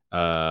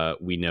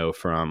 we know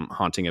from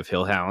Haunting of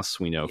Hill House.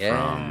 We know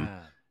from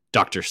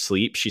Dr.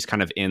 Sleep. She's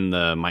kind of in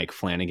the Mike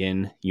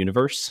Flanagan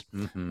universe.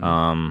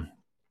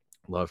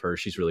 Love her.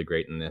 She's really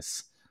great in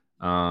this.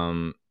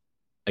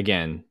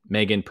 Again,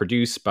 M3GAN,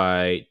 produced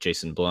by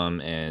Jason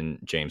Blum and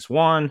James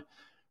Wan,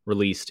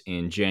 released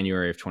in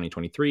January of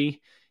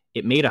 2023.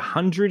 It made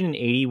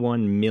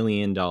 $181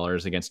 million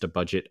against a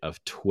budget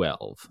of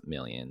 $12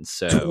 million.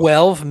 So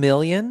 $12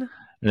 million?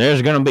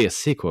 There's going to be a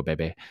sequel,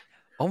 baby.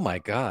 Oh my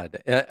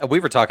God. We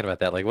were talking about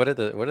that. Like, what are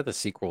the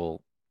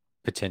sequel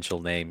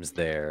potential names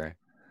there?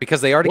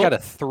 Because they already got a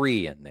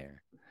 3 in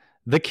there.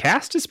 The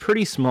cast is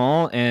pretty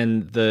small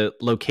and the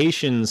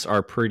locations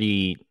are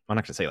pretty, I'm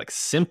not going to say like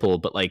simple,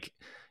 but like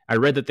I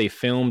read that they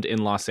filmed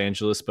in Los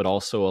Angeles, but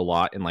also a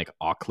lot in like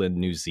Auckland,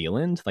 New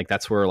Zealand. Like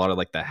that's where a lot of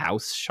like the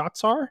house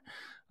shots are.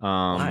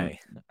 Why?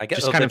 I guess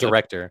just kind of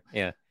director.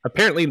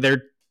 Apparently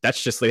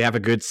that's just, they have a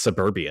good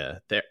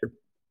suburbia there.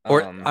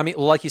 Or, I mean,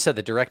 like you said,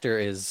 the director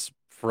is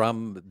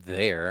from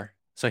there.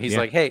 So he's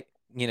like, hey,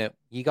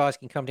 you guys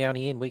can come down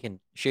here and we can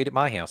shoot at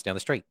my house down the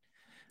street.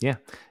 Yeah.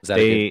 Was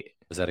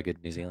that a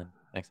good New Zealand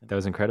accent? That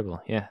was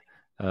incredible. Yeah.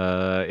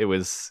 It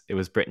was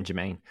Brett and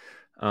Jermaine.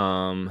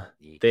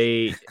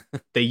 They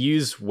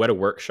use Weta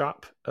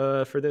Workshop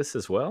for this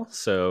as well.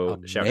 So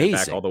shouting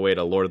back all the way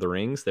to Lord of the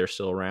Rings, they're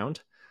still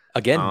around.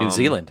 Again, New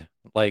Zealand.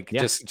 Like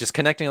just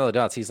connecting all the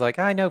dots. He's like,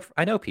 I know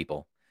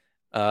people.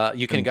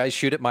 You can guys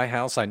shoot at my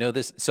house. I know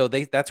this. So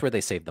that's where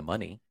they save the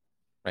money.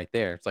 Right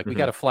there. It's like, we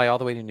got to fly all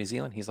the way to New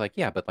Zealand. He's like,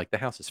 yeah, but like the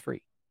house is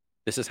free.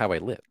 This is how I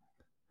live.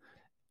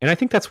 And I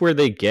think that's where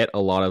they get a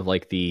lot of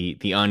like the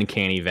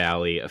uncanny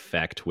valley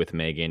effect with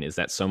M3GAN, is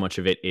that so much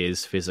of it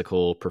is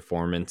physical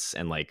performance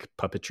and like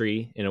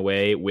puppetry in a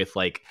way, with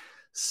like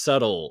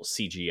subtle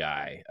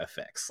CGI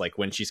effects, like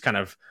when she's kind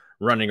of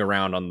running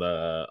around on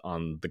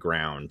the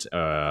ground,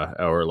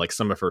 or like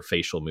some of her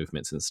facial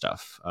movements and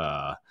stuff.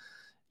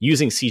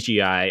 Using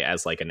CGI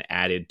as like an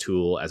added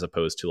tool as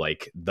opposed to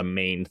like the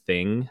main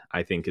thing,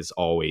 I think is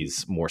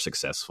always more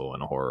successful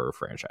in a horror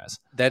franchise.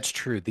 That's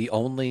true. The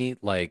only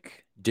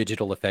like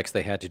digital effects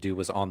they had to do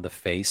was on the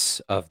face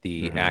of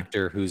the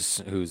actor who's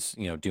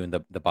doing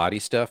the body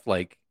stuff.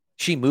 Like,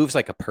 she moves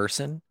like a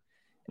person,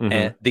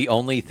 and the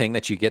only thing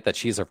that you get that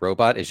she's a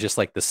robot is just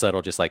like the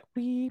subtle, just like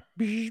beep,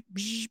 beep,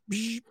 beep,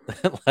 beep.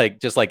 Like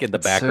just like in the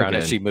background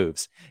as she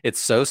moves. It's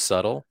so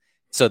subtle.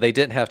 So they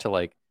didn't have to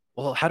like,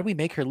 well, how do we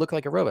make her look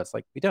like a robot? It's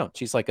like, we don't.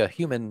 She's like a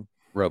human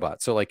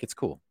robot. So like, it's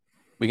cool.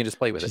 We can just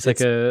play with She's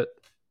it.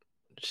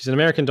 She's an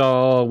American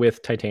doll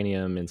with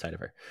titanium inside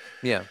of her.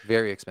 Yeah,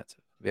 very expensive.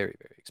 Very,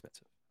 very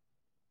expensive.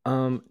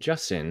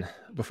 Justin,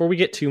 before we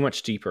get too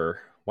much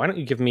deeper, why don't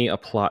you give me a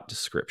plot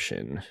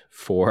description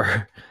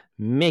for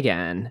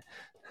M3GAN?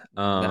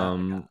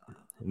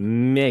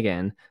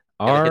 M3GAN.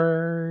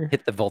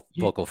 Hit the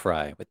vocal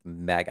fry with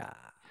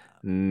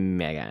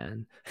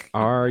M3GAN.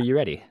 Are you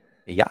ready?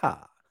 Yeah.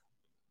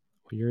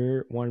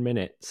 Your 1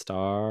 minute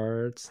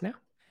starts now.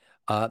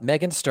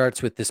 M3GAN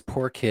starts with this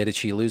poor kid, and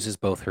she loses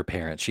both her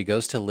parents. She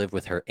goes to live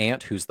with her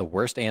aunt, who's the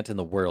worst aunt in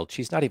the world.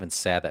 She's not even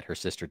sad that her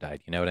sister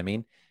died. You know what I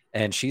mean?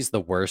 And she's the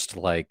worst,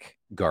 like,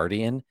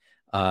 guardian.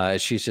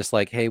 She's just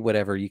like, hey,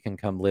 whatever, you can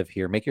come live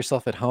here. Make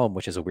yourself at home,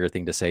 which is a weird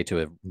thing to say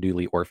to a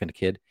newly orphaned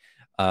kid.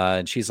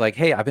 And she's like,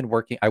 hey, I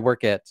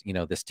work at,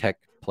 this tech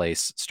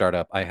place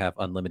startup. I have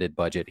unlimited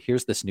budget.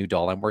 Here's this new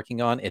doll I'm working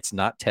on. It's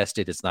not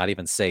tested. It's not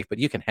even safe, but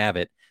you can have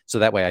it. So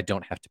that way I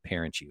don't have to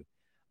parent you.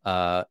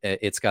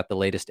 It's got the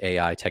latest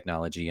AI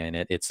technology in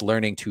it. It's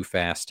learning too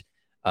fast.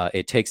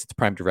 It takes its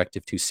prime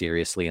directive too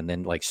seriously, and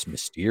then like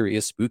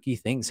mysterious, spooky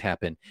things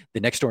happen. The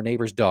next door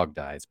neighbor's dog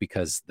dies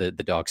because the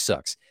dog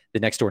sucks. The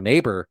next door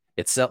neighbor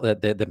itself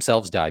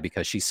themselves die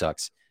because she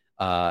sucks.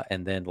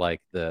 And then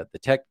like the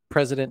tech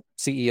president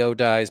CEO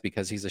dies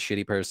because he's a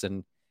shitty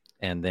person.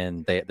 And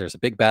then there's a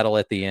big battle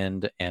at the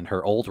end, and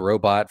her old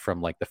robot from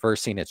like the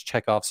first scene, it's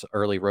Chekhov's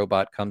early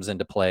robot, comes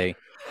into play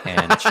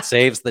and she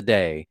saves the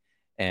day.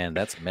 And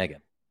that's M3GAN.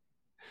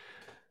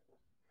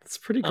 That's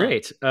pretty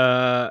great.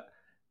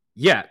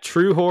 Yeah,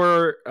 true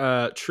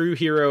horror, true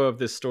hero of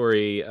this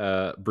story,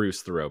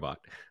 Bruce the robot.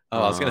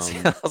 Oh, I was gonna say,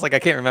 I was like, I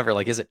can't remember.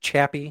 Like, is it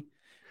Chappie?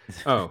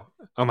 Oh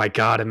my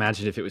God!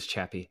 Imagine if it was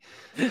Chappie.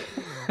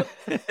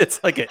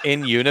 It's like an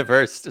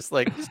in-universe, just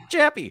like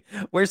Chappie.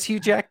 Where's Hugh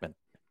Jackman?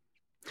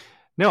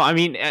 No, I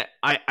mean,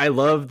 I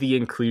love the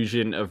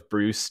inclusion of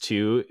Bruce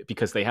too,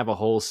 because they have a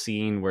whole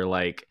scene where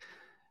like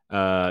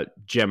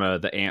Gemma,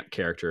 the aunt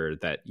character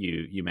that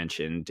you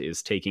mentioned,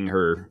 is taking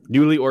her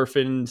newly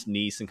orphaned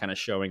niece and kind of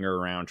showing her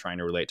around, trying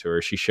to relate to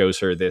her. She shows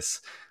her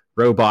this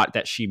robot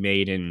that she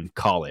made in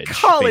college.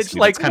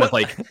 Like kind of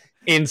like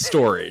in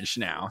storage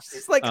now.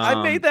 She's like,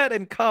 I made that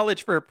in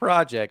college for a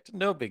project.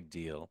 No big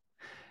deal.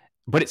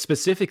 But it's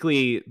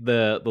specifically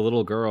the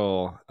little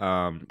girl,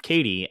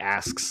 Katie,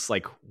 asks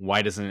like,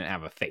 why doesn't it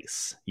have a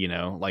face?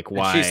 Like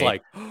why? And she's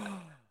like,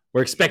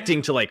 we're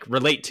expecting to like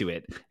relate to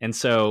it. And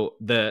so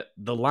the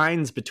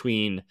lines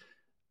between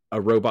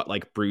a robot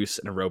like Bruce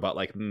and a robot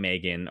like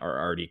M3GAN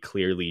are already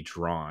clearly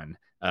drawn.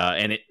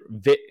 And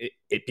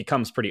it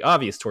becomes pretty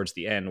obvious towards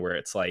the end, where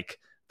it's like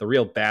the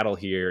real battle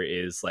here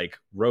is like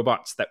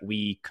robots that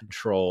we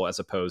control as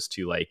opposed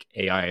to like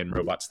AI and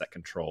robots that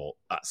control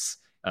us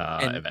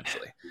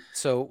eventually.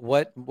 So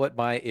what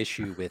my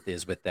issue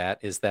with that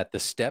is that the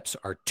steps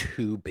are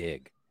too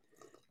big.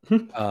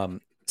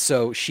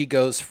 So she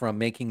goes from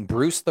making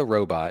Bruce the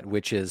robot,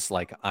 which is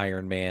like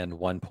Iron Man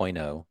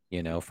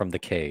 1.0, from the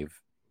cave.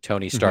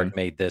 Tony Stark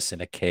made this in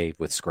a cave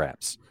with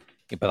scraps,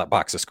 but a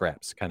box of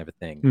scraps kind of a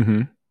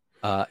thing.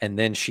 And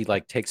then she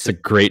like takes a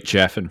great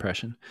Jeff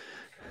impression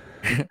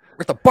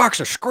with a box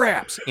of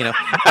scraps, And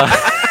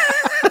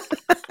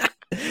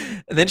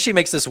then she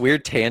makes this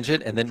weird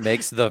tangent and then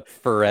makes the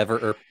forever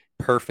or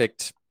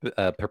perfect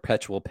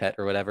perpetual pet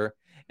or whatever.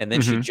 And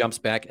then she jumps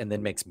back and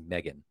then makes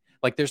M3GAN.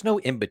 Like there's no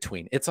in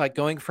between. It's like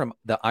going from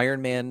the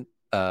Iron Man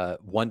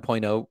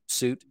 1.0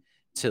 suit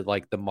to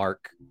like the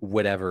Mark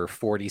whatever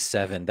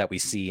 47 that we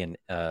see in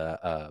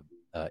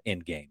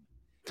Endgame.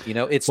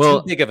 It's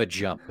too big of a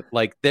jump.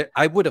 Like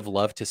I would have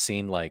loved to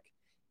seen like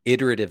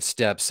iterative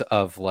steps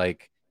of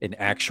like an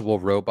actual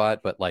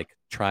robot, but like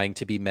trying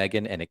to be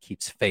M3GAN and it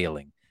keeps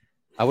failing.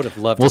 I would have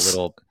loved a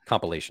little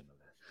compilation of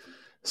that.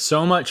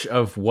 So much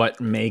of what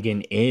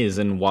M3GAN is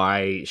and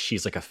why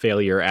she's like a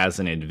failure as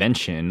an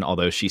invention,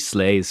 although she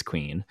slays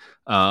Queen,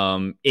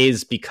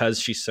 is because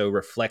she's so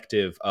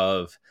reflective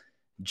of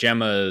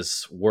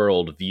Gemma's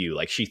worldview.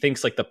 Like she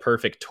thinks like the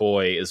perfect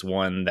toy is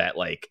one that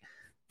like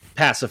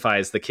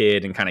pacifies the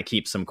kid and kind of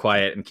keeps them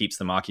quiet and keeps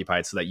them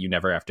occupied so that you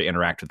never have to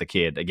interact with the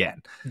kid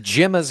again.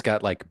 Gemma's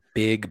got like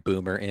big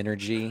boomer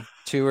energy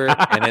to her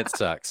and it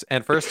sucks.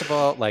 And first of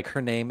all, like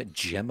her name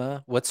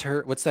Gemma, what's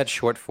that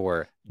short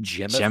for?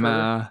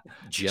 Gemma.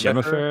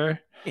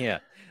 Yeah.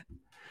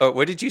 Oh,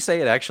 what did you say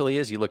it actually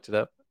is? You looked it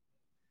up?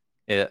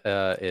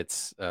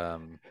 It's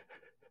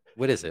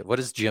what is it? What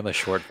is Gemma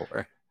short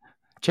for?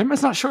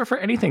 Gemma's not short for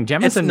anything.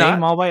 Gemma's a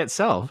name all by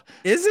itself.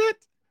 Is it?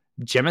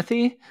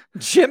 Gemmathy?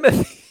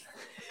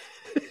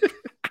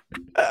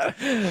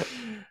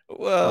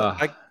 Well,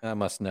 I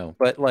must know.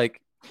 But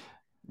like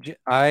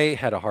I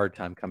had a hard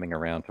time coming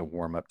around to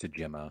warm up to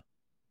Gemma.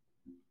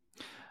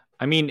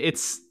 I mean,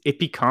 it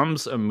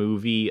becomes a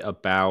movie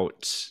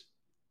about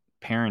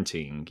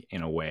parenting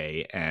in a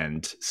way.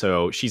 And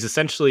so she's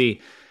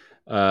essentially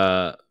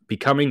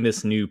becoming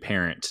this new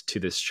parent to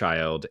this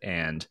child.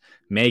 And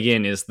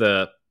M3GAN is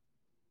the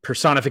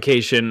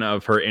personification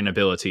of her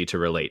inability to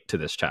relate to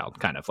this child.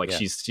 Kind of like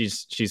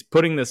she's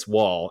putting this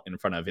wall in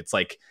front of. It's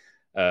like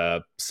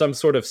some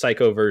sort of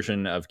psycho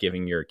version of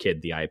giving your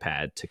kid the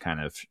iPad to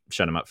kind of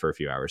shut him up for a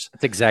few hours.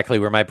 That's exactly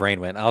where my brain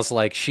went. I was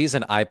like, she's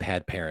an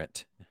iPad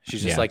parent.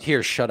 She's just like,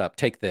 here, shut up,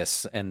 take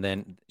this. And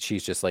then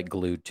she's just like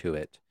glued to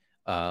it.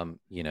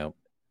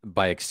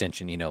 By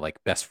extension,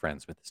 like best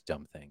friends with this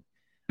dumb thing.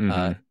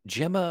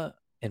 Gemma,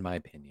 in my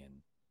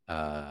opinion,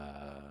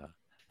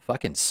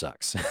 fucking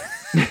sucks.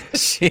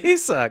 She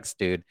sucks,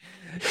 dude.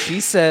 She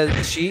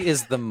says she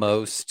is the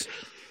most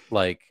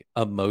like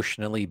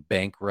emotionally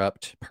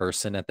bankrupt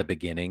person at the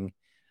beginning.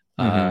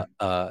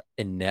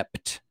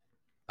 Inept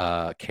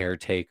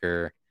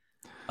caretaker.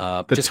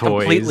 The just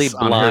toys completely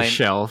blind. On her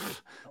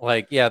shelf.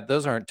 Like, yeah,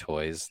 those aren't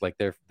toys. Like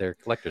they're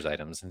collector's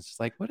items. And it's just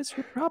like, what is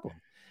your problem?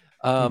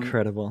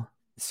 Incredible.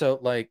 So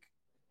like,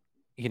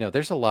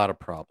 there's a lot of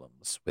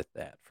problems with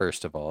that,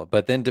 first of all.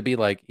 But then to be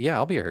like, yeah,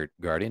 I'll be her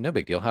guardian, no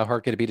big deal. How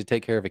hard could it be to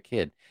take care of a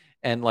kid?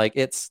 And like,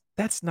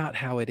 that's not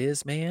how it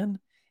is, man.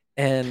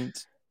 And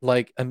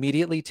like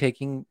immediately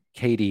taking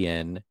Katie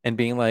in and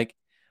being like,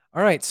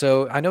 all right,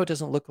 so I know it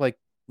doesn't look like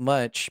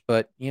much,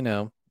 but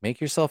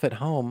make yourself at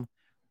home.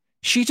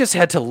 She just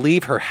had to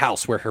leave her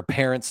house where her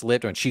parents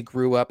lived when she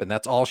grew up, and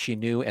that's all she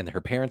knew. And her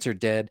parents are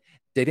dead.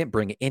 They didn't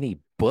bring any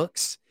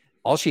books.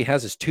 All she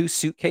has is 2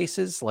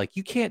 suitcases. Like,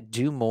 you can't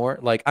do more.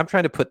 Like, I'm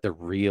trying to put the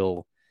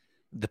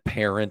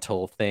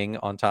parental thing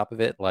on top of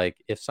it. Like,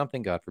 if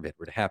something, God forbid,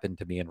 were to happen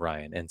to me and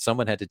Ryan, and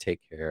someone had to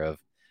take care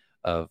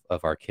of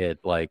our kid,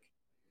 like,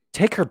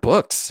 take her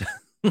books.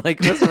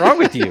 Like, what's wrong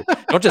with you?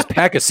 Don't just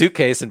pack a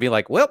suitcase and be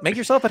like, well, make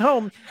yourself at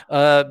home.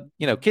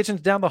 Kitchen's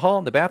down the hall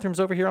and the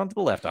bathroom's over here on to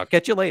the left. I'll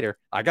catch you later.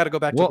 I got to go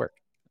back to work.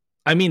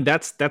 I mean,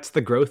 that's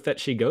the growth that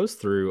she goes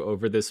through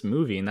over this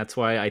movie. And that's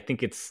why I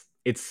think it's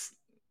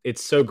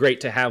so great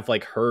to have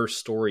like her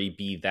story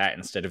be that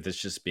instead of this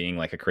just being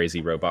like a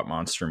crazy robot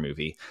monster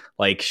movie.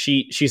 Like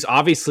she's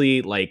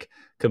obviously like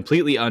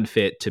completely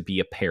unfit to be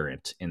a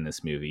parent in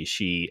this movie.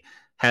 She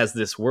has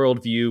this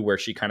worldview where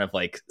she kind of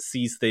like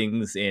sees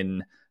things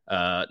in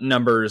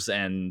numbers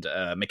and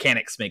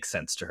mechanics make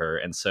sense to her.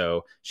 And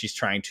so she's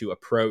trying to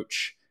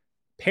approach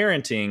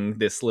parenting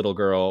this little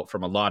girl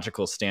from a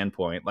logical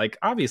standpoint. Like,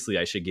 obviously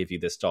I should give you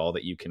this doll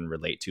that you can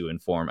relate to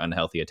and form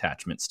unhealthy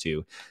attachments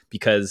to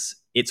because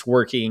it's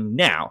working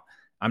now.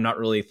 I'm not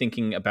really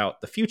thinking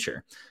about the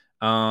future.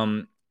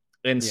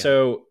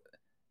 So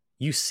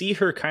you see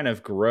her kind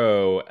of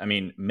grow. I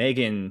mean,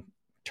 M3GAN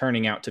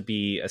turning out to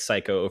be a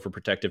psycho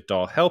overprotective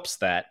doll helps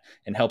that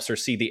and helps her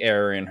see the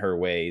error in her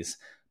ways.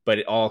 But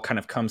it all kind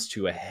of comes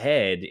to a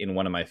head in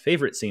one of my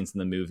favorite scenes in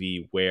the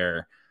movie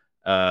where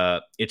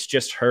it's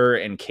just her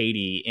and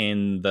Katie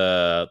in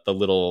the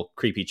little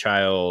creepy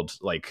child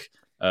like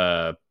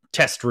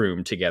test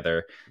room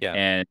together. Yeah.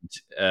 And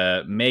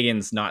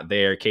M3GAN's not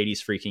there.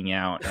 Katie's freaking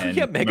out. And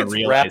yeah,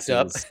 M3GAN's wrapped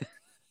up.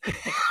 Wrapped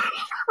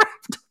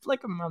up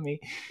like a mummy.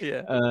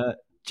 Yeah.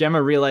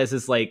 Gemma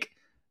realizes like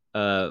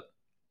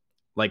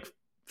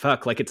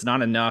fuck, like it's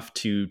not enough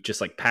to just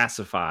like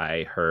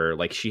pacify her.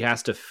 Like she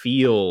has to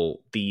feel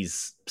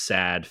these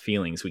sad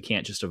feelings. We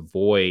can't just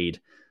avoid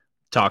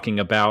talking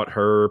about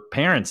her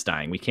parents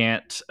dying. We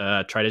can't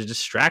try to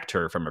distract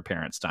her from her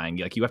parents dying.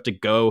 Like you have to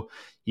go,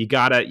 you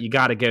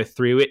gotta go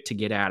through it to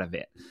get out of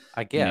it.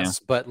 I guess,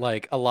 but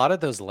like a lot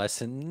of those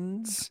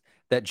lessons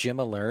that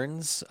Gemma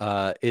learns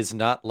is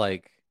not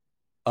like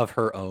of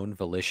her own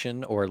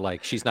volition or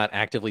like she's not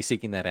actively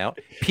seeking that out.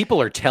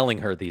 People are telling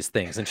her these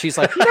things and she's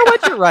like, you know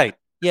what, you're right.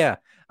 Yeah,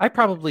 I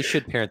probably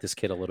should parent this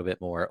kid a little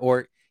bit more.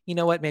 Or, you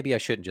know what, maybe I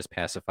shouldn't just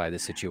pacify the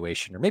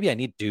situation. Or maybe I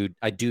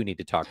do need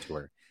to talk to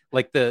her.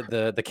 Like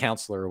the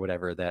counselor or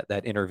whatever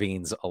that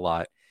intervenes a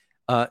lot.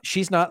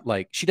 She's not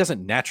like, she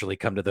doesn't naturally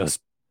come to those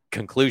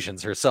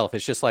conclusions herself.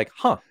 It's just like,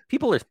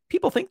 people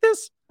think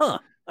this? All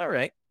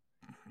right.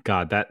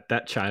 God,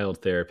 that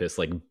child therapist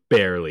like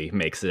barely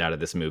makes it out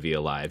of this movie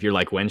alive. You're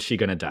like, when's she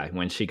gonna die?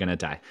 When's she gonna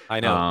die? I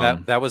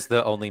know that was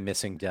the only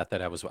missing death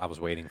that I was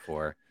waiting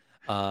for.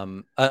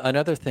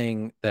 Another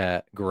thing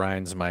that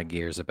grinds my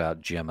gears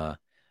about Gemma,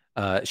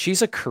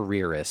 she's a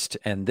careerist,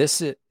 and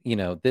this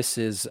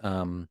is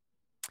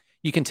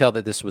you can tell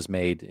that this was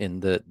made in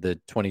the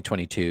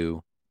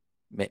 2022,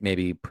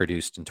 maybe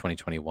produced in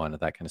 2021,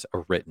 that kind of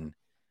or written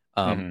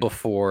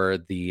before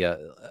the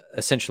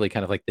essentially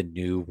kind of like the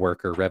new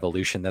worker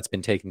revolution that's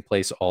been taking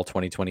place all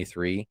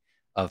 2023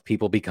 of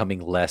people becoming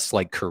less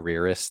like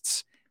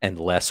careerists and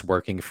less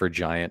working for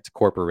giant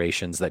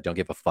corporations that don't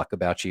give a fuck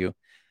about you.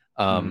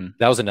 That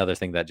was another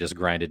thing that just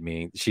grinded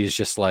me. She's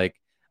just like,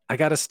 I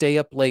got to stay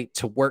up late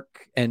to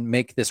work and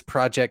make this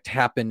project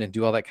happen and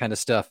do all that kind of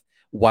stuff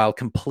while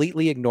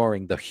completely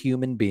ignoring the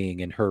human being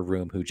in her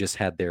room who just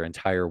had their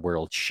entire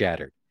world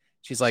shattered.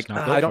 She's like,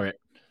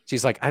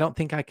 she's like, I don't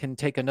think I can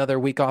take another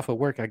week off of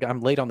work.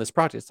 I'm late on this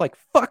project. It's like,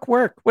 fuck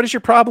work. What is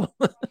your problem?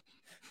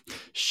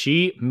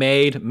 She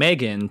made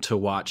M3GAN to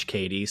watch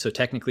Katie. So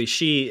technically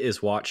she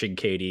is watching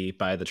Katie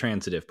by the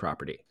transitive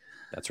property.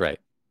 That's right.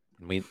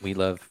 We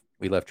love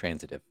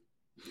transitive.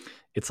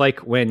 It's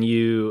like when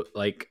you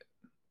like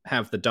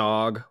have the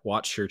dog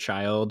watch your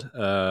child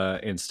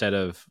instead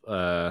of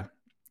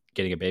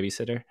getting a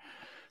babysitter?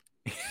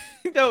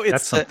 No,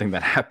 That's something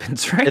that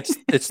happens, right?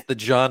 It's the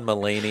John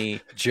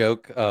Mulaney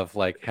joke of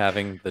like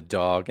having the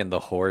dog and the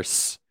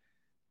horse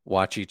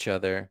watch each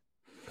other,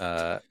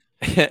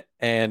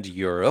 and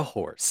you're a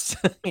horse.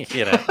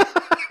 You know,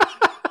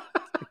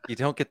 you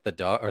don't get the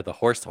dog or the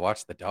horse to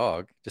watch the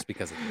dog just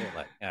because it's there.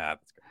 Like,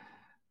 that's great.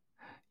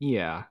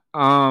 Yeah.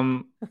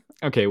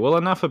 Okay, well,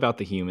 enough about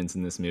the humans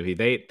in this movie.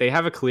 They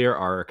have a clear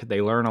arc.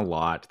 They learn a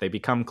lot. They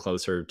become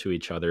closer to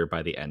each other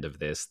by the end of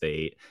this.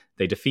 They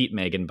defeat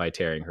M3GAN by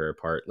tearing her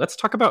apart. Let's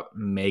talk about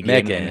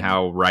M3GAN and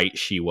how right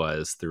she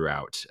was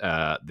throughout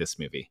this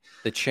movie.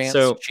 The chance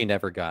she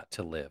never got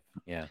to live.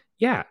 Yeah.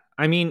 Yeah.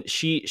 I mean,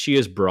 she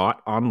is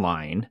brought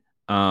online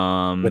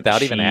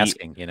without even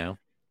asking, you know.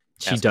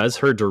 She does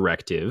her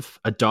directive.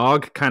 A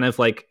dog kind of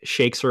like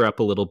shakes her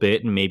up a little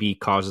bit and maybe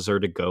causes her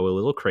to go a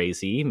little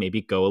crazy, maybe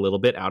go a little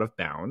bit out of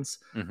bounds.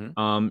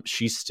 Mm-hmm.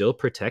 She's still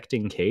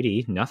protecting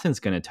Katie. Nothing's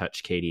going to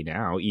touch Katie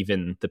now,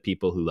 even the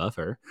people who love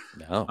her.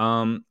 No.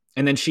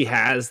 And then she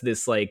has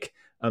this like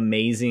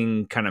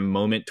amazing kind of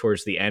moment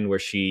towards the end where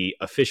she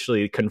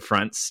officially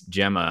confronts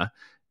Gemma.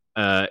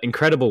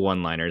 Incredible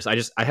one-liners. I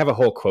have a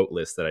whole quote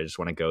list that I just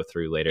want to go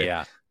through later.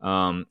 Yeah.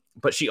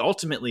 But she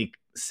ultimately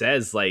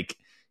says like,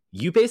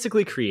 you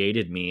basically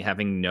created me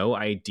having no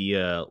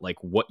idea like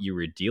what you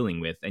were dealing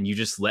with, and you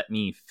just let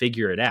me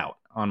figure it out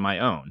on my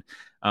own.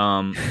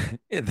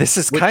 This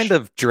is kind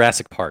of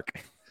Jurassic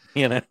Park,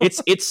 you know.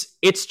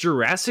 It's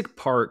Jurassic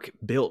Park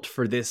built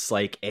for this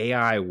like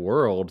AI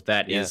world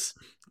that is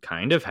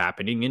kind of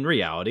happening in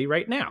reality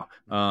right now.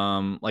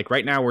 Like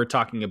right now we're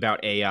talking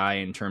about AI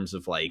in terms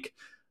of like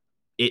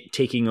it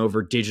taking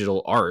over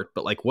digital art,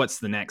 but like what's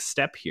the next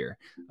step here?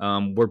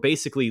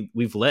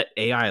 We've let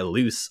AI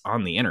loose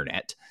on the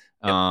internet.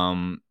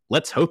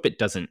 Let's hope it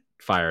doesn't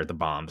fire the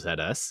bombs at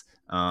us.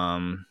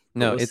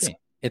 No,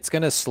 it's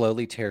going to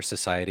slowly tear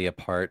society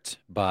apart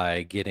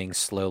by getting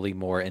slowly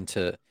more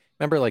into,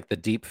 remember like the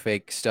deep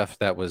fake stuff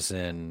that was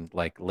in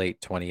like late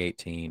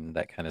 2018,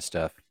 that kind of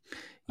stuff.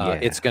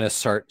 It's going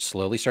to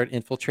slowly start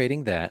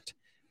infiltrating that,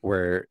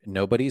 where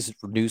nobody's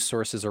news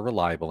sources are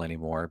reliable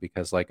anymore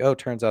because like, oh,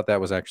 turns out that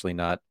was actually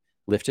not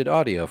lifted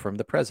audio from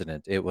the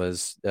president. It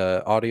was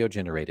audio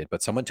generated,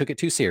 but someone took it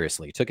too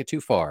seriously, took it too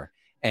far.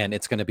 And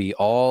it's going to be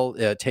all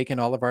taking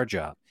all of our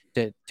job.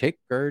 Take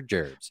our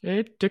gerbs.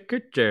 Take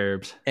our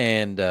gerbs.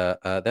 And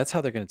that's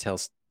how they're going to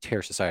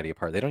tear society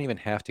apart. They don't even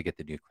have to get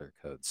the nuclear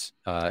codes.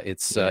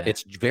 It's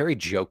very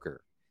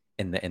Joker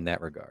in that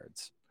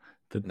regards.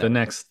 The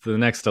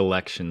next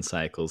election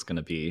cycle is going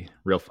to be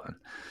real fun.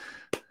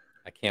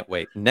 I can't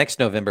wait. Next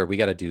November, we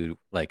got to do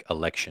like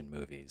election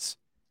movies.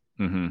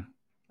 Mm-hmm.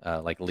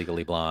 Like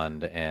Legally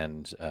Blonde,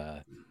 and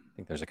I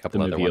think there's a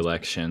couple other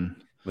ones.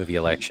 Movie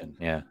election.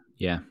 Yeah.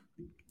 Yeah.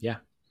 Yeah.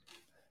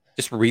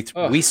 Just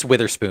Reese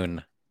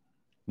Witherspoon,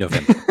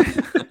 November.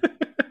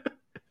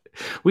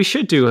 We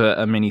should do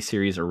a mini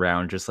series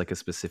around just like a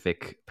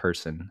specific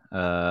person.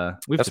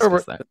 That's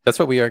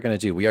what we are going to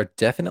do. We are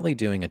definitely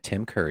doing a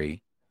Tim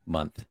Curry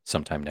month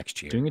sometime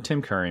next year. Doing a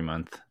Tim Curry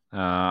month.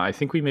 I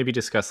think we maybe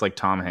discussed like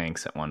Tom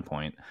Hanks at one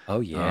point. Oh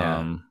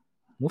yeah.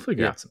 We'll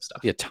figure out some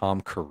stuff. Be a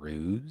Tom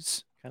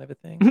Cruise kind of a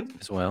thing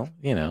as well.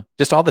 You know,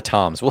 just all the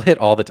Toms. We'll hit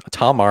all the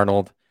Tom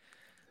Arnold,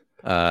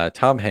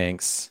 Tom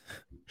Hanks,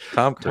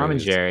 Tom Cruise, Tom and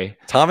Jerry.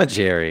 Tom and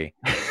Jerry.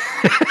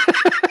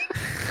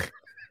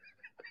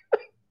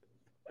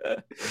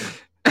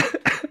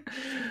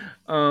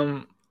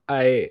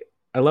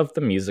 I love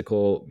the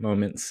musical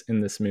moments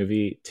in this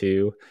movie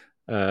too.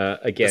 Again,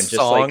 the just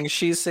song like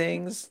she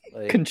sings,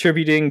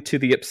 contributing to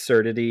the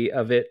absurdity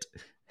of it.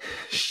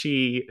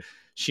 She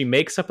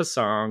makes up a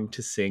song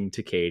to sing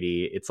to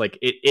Katie. It's like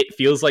it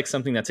feels like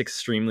something that's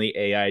extremely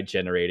AI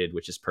generated,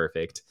 which is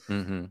perfect.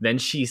 Mm-hmm. Then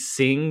she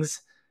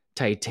sings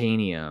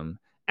Titanium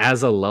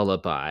as a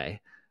lullaby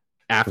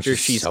after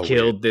she's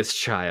killed this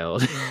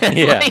child.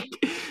 Like,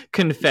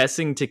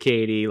 confessing to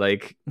Katie,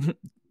 like,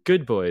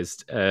 good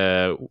boys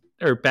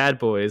or bad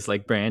boys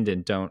like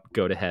Brandon don't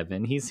go to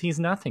heaven. He's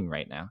nothing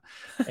right now.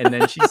 And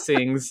then she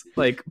sings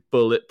like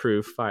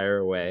Bulletproof Fire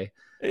Away.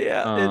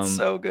 Yeah, it's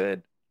so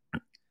good.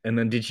 And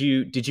then did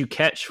you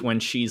catch when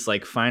she's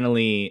like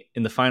finally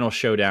in the final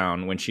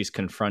showdown, when she's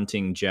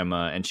confronting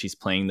Gemma and she's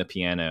playing the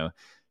piano,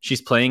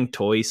 she's playing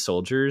Toy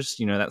Soldiers,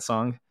 you know that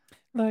song?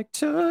 Like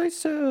toy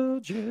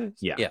soldiers.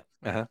 Yeah.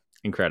 Uh-huh.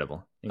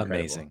 Incredible.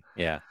 Amazing.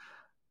 Yeah.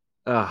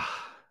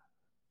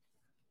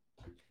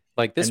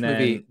 Like this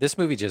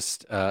movie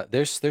just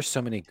there's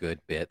so many good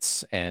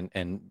bits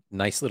and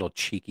nice little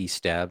cheeky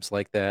stabs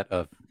like that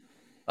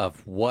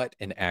of what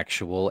an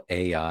actual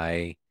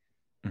AI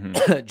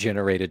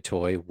generated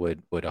toy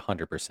would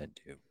 100%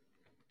 do.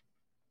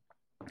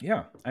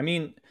 Yeah. I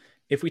mean,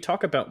 if we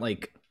talk about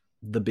like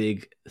the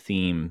big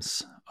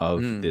themes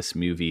of this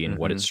movie and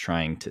what it's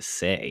trying to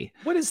say.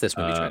 What is this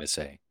movie trying to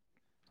say?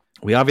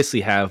 We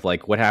obviously have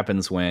like what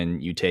happens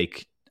when you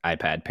take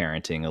iPad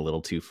parenting a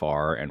little too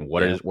far, and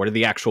what are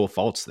the actual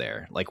faults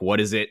there? Like what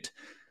is it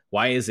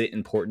why is it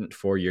important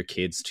for your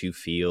kids to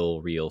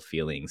feel real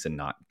feelings and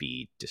not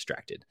be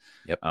distracted?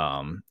 Yep.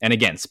 And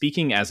again,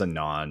 speaking as a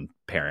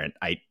non-parent,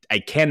 I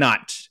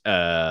cannot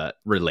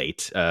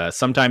relate.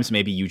 Sometimes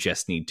maybe you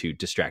just need to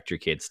distract your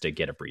kids to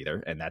get a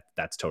breather, and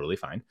that's totally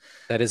fine.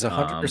 That is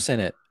 100%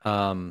 it.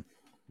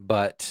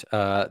 But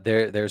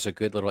there's a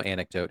good little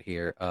anecdote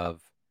here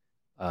of,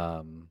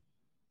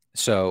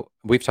 so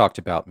we've talked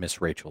about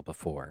Miss Rachel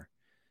before.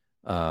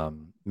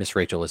 Miss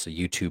Rachel is a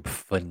YouTube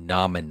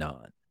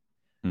phenomenon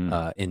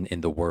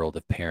in the world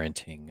of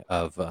parenting,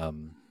 of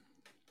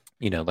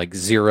like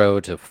 0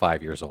 to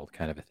 5 years old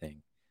kind of a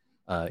thing.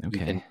 You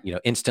can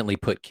instantly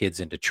put kids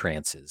into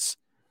trances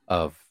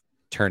of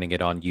turning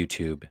it on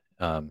YouTube.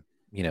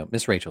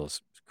 Miss Rachel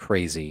is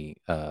crazy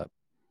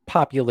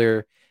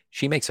popular.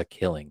 She makes a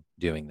killing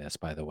doing this,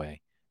 by the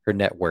way. Her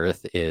net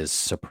worth is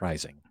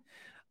surprising.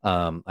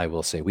 I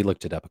will say, we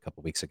looked it up a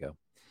couple weeks ago.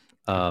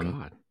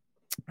 God.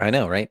 I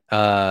know, right?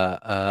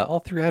 All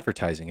through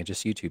advertising and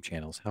just YouTube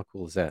channels. How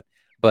cool is that?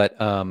 But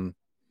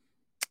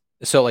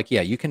so like,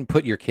 yeah, you can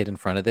put your kid in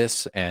front of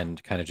this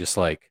and kind of just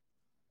like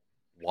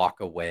walk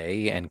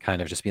away and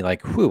kind of just be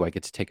like, whew, I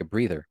get to take a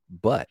breather.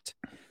 But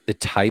the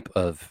type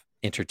of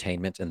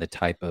entertainment and the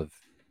type of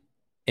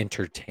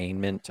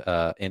entertainment,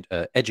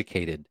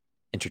 educated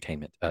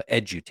entertainment,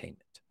 edutainment,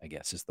 I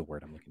guess is the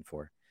word I'm looking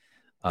for.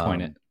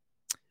 Coin it.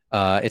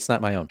 It's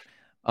not my own.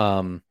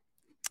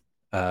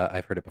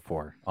 I've heard it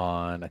before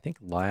on, I think,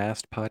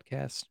 last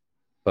podcast.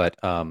 But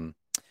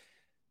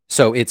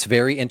so it's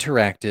very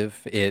interactive.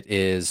 It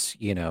is,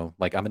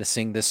 like, I'm going to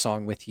sing this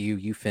song with you.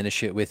 You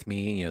finish it with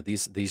me.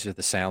 These are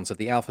the sounds of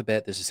the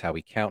alphabet. This is how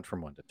we count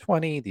from 1 to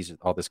 20. These are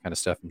all this kind of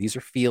stuff. And these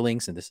are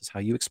feelings, and this is how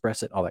you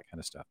express it. All that kind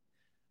of stuff.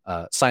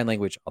 Sign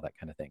language, all that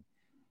kind of thing.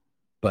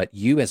 But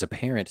you as a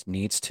parent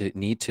need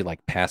to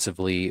like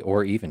passively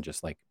or even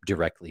just like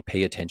directly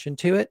pay attention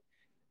to it,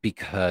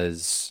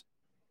 because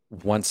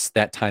once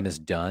that time is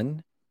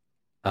done,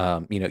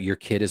 your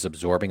kid is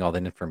absorbing all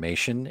that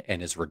information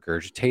and is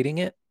regurgitating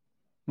it.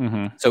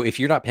 Mm-hmm. So if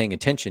you're not paying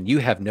attention, you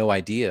have no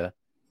idea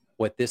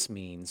what this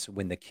means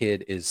when the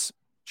kid is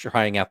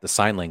trying out the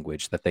sign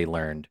language that they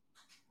learned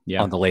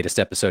on the latest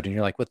episode, and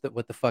you're like, what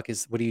the fuck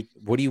is, what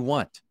do you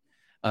want?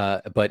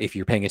 But if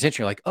you're paying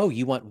attention, you're like, oh,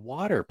 you want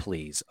water,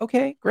 please.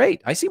 Okay,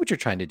 great. I see what you're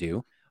trying to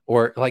do.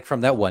 Or like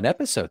from that one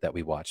episode that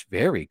we watched,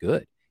 very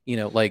good.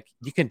 Like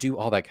you can do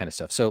all that kind of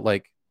stuff. So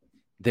like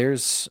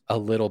there's a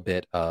little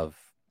bit of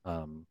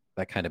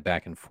that kind of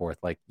back and forth.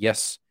 Like,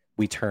 yes,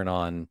 we turn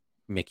on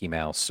Mickey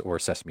Mouse or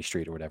Sesame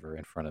Street or whatever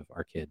in front of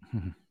our kid.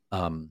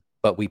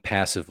 But we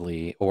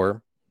passively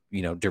or,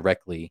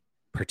 directly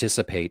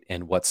participate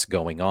in what's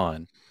going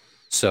on.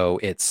 So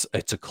it's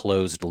a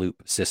closed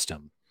loop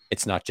system.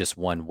 It's not just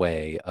one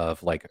way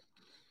of like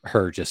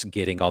her just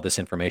getting all this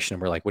information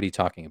and we're like, what are you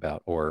talking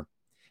about? Or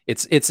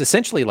it's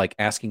essentially like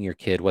asking your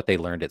kid what they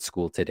learned at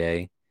school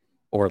today,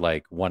 or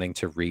like wanting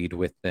to read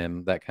with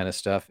them, that kind of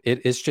stuff.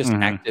 It is just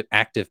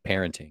active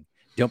parenting.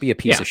 Don't be a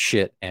piece of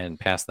shit and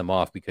pass them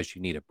off because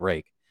you need a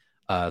break.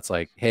 It's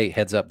like, hey,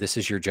 heads up, this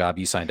is your job.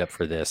 You signed up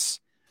for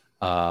this.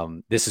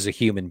 This is a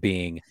human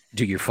being.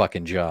 Do your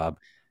fucking job,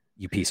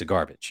 you piece of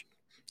garbage.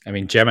 I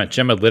mean, Gemma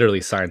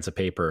literally signs a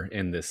paper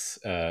in this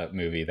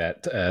movie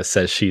that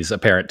says she's a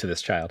parent to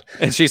this child.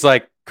 And she's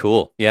like,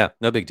 cool. Yeah,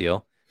 no big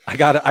deal. I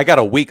got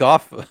a week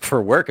off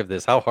for work of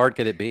this. How hard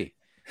could it be?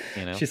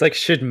 She's like,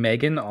 should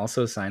M3GAN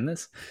also sign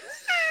this?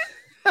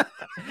 I'm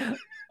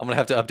going to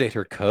have to update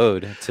her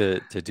code to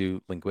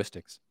do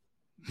linguistics.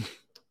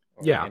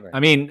 Yeah.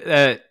 I mean,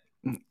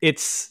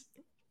 it's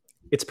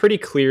pretty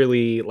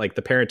clearly like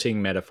the parenting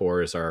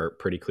metaphors are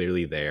pretty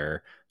clearly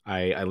there.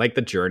 I like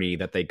the journey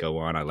that they go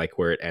on. I like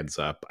where it ends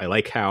up. I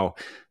like how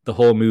the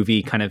whole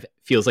movie kind of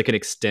feels like an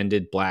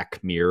extended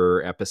Black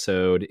Mirror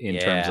episode in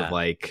terms of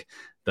like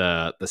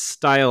the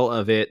style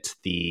of it,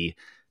 the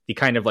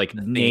kind of like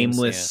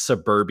nameless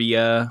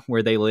suburbia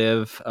where they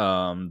live,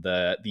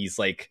 these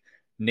like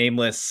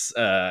nameless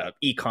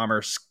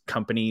e-commerce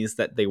companies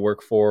that they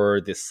work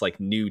for, this like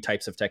new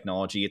types of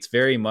technology. It's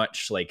very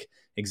much like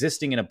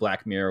existing in a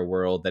Black Mirror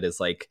world that is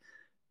like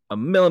a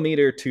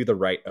millimeter to the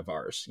right of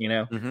ours,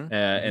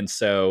 and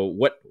so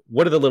what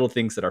are the little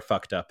things that are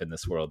fucked up in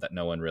this world that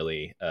no one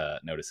really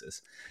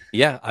notices?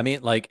 Yeah, I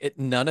mean, like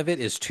none of it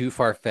is too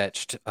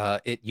far-fetched.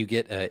 You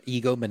get an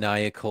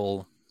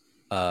egomaniacal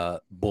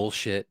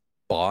bullshit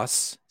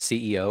boss,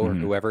 CEO, or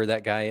whoever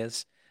that guy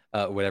is,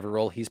 whatever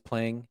role he's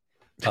playing,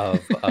 of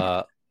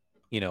I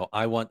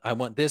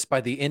want this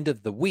by the end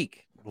of the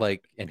week,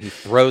 like, and he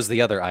throws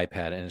the other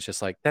iPad, and it's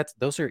just like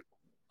those are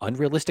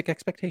unrealistic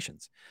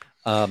expectations.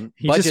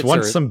 He just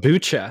wants some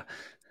bucha.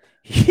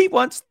 He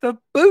wants the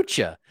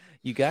bucha,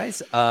 you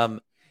guys.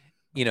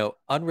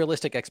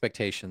 Unrealistic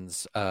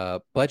expectations,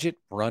 budget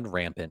run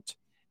rampant.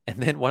 And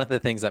then one of the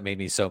things that made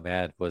me so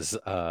mad was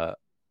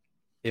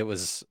they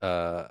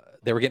were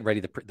getting ready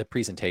the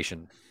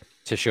presentation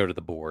to show to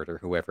the board or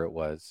whoever it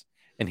was.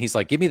 And he's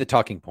like, give me the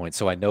talking points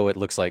so I know it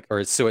looks like,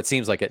 or so it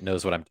seems like it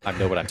knows I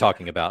know what I'm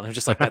talking about. And I'm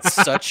just like, that's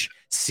such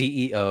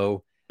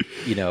CEO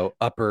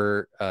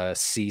upper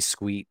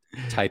C-suite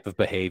type of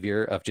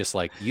behavior of just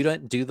like, you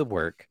don't do the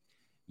work.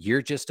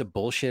 You're just a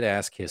bullshit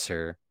ass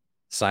kisser,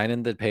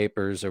 signing the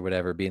papers or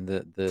whatever, being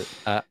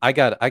I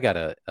got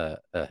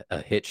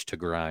a hitch to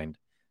grind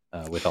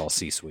with all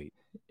C-suite.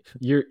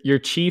 Your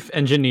chief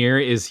engineer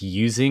is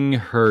using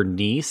her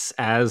niece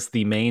as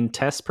the main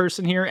test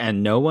person here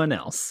and no one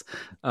else.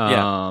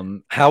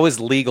 How is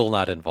legal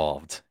not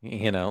involved?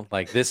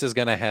 Like, this is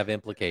going to have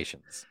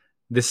implications.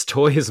 This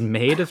toy is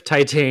made of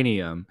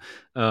titanium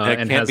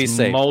and has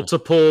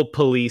multiple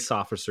police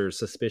officers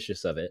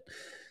suspicious of it.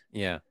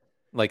 Yeah.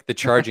 Like, the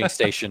charging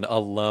station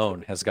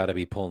alone has got to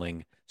be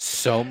pulling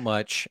so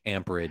much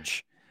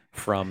amperage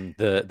from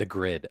the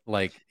grid.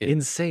 Like,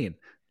 insane.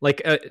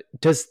 Like,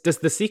 does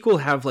the sequel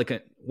have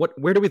like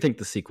where do we think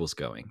the sequel's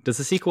going? Does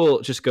the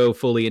sequel just go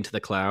fully into the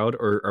cloud,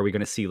 or are we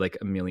going to see like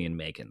a million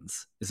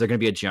Megans? Is there going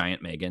to be a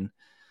giant Megan?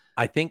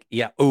 I think,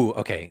 yeah. Oh,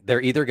 okay.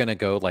 They're either going to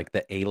go like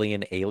the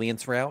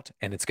aliens route,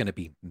 and it's going to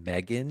be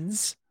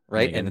Megans,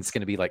 right? And it's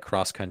going to be like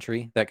cross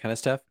country, that kind of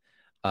stuff.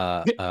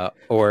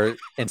 Or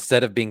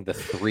instead of being the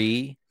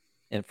 3,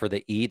 and for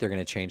the E, they're going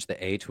to change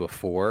the A to a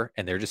 4,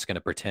 and they're just going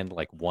to pretend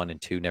like 1 and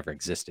 2 never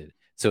existed.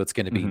 So it's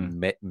going to be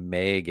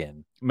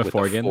Megan.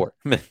 M3GAN.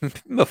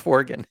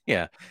 M3GAN.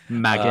 Yeah.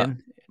 M3GAN.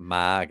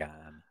 M3GAN.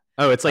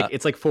 Oh, it's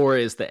like 4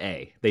 is the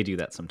A. They do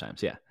that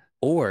sometimes. Yeah.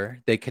 Or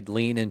they could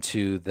lean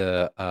into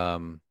the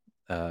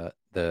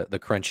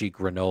crunchy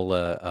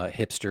granola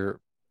hipster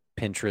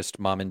Pinterest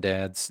mom and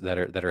dads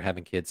that are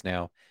having kids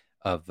now,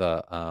 of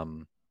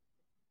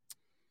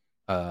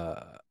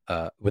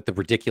with the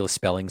ridiculous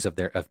spellings of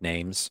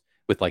names,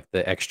 with like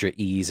the extra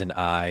E's and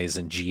I's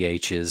and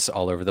GH's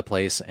all over the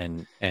place,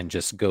 and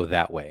just go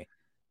that way.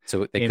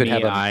 So they could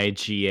have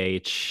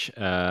MEIGH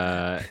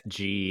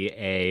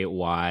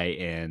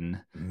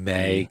GAYN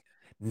Megan.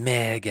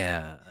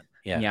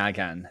 Yeah.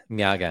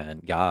 M3GAN.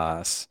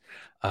 Yes.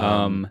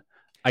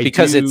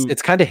 Because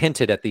it's kind of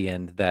hinted at the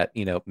end that,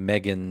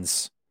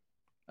 Megan's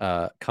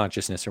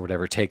consciousness or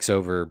whatever takes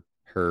over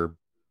her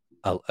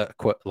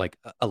like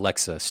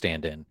Alexa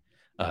stand-in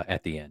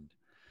at the end,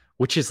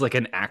 which is like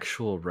an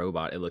actual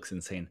robot. It looks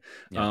insane.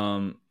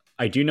 Yeah.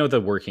 I do know the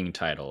working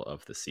title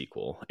of the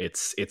sequel. It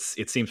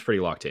seems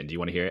pretty locked in. Do you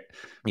want to hear it?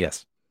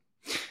 Yes.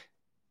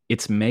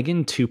 It's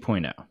M3GAN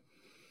 2.0.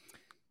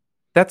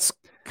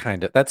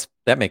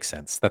 That makes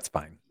sense. That's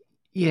fine.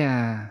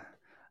 Yeah.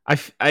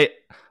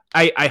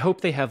 I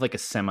hope they have like a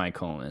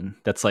semicolon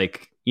that's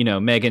like,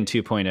 M3GAN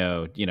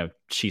 2.0,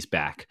 she's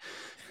back.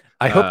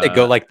 I hope they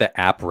go like the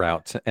app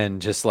route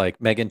and just like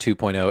M3GAN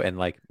 2.0 and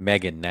like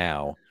Megan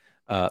now,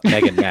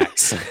 M3GAN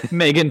Max,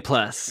 M3GAN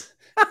Plus,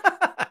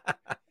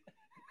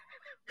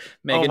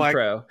 M3GAN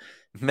Pro.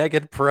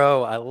 M3GAN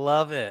Pro. I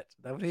love it.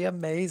 That would be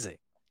amazing.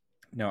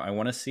 No, I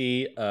want to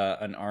see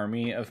an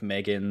army of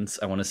M3GANs.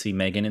 I want to see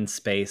M3GAN in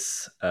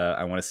space.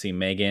 I want to see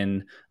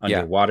M3GAN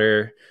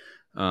underwater.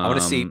 I want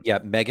to see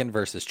M3GAN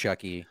versus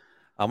Chucky.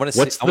 I want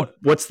to see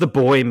what's the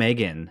boy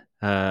M3GAN?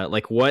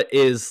 Like, what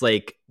is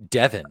like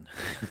Devin,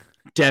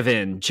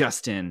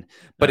 Justin?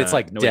 But it's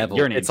like devil.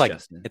 Your name's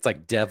Justin. It's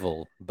like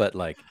devil, but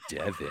like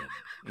Devin.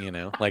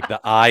 Like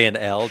the I and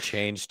L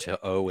changed to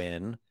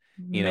O-N.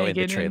 In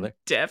the trailer.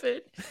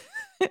 Devin.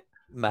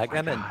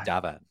 M3GAN and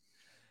Devin.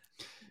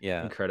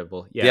 Yeah,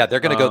 incredible. Yeah, they're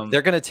gonna go.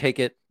 They're gonna take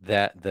it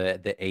that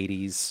the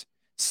 80s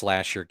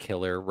slasher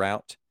killer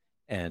route,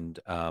 and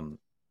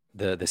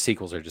the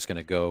sequels are just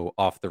gonna go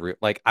off the route.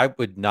 Like, I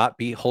would not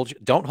be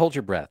don't hold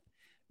your breath.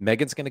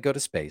 M3GAN's gonna go to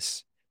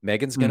space.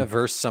 M3GAN's gonna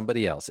verse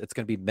somebody else. It's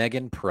gonna be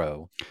M3GAN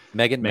Pro,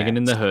 M3GAN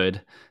in the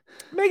hood.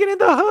 M3GAN in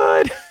the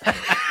hood.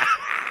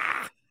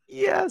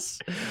 Yes.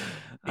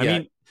 I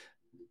mean,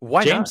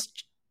 why not?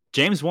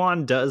 James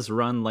Wan does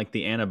run like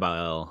the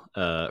Annabelle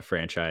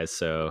franchise,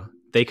 so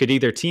they could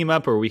either team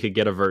up or we could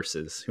get a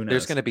versus. Who knows?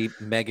 There's going to be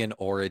M3GAN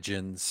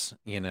Origins,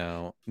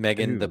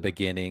 M3GAN The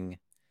Beginning.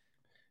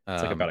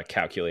 It's like about a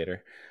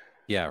calculator.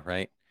 Yeah,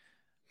 right.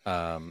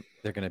 They're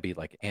going to be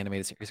like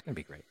animated series. It's going to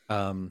be great.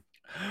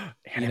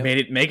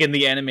 Animated M3GAN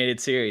the animated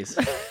series.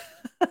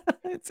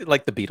 It's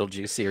like the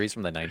Beetlejuice series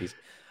from the 90s.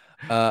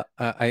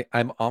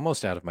 I'm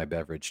almost out of my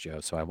beverage,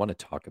 Joe, so I want to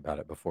talk about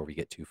it before we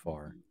get too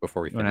far.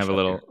 Before we finish, have a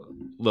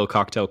little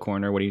cocktail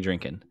corner. What are you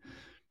drinking?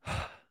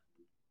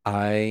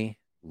 I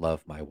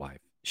love my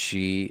wife.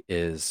 She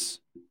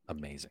is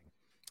amazing.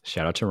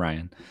 Shout out to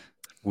Ryan.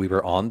 We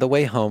were on the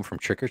way home from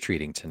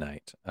trick-or-treating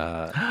tonight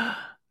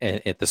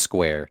at the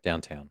square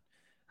downtown.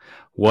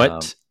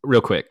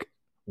 Real quick,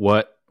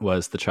 what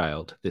was the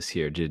child this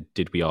year?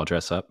 Did we all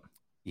dress up?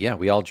 Yeah,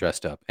 we all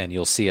dressed up, and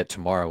you'll see it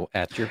tomorrow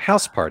at your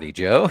house party,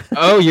 Joe.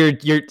 Oh, your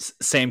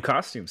same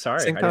costume.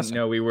 Sorry, same costume. I didn't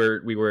know we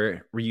were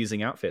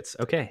reusing outfits.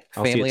 Okay,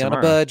 I'll family on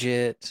a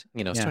budget.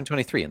 It's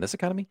 2023 in this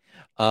economy.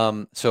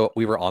 So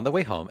we were on the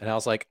way home, and I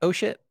was like, "Oh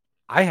shit,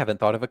 I haven't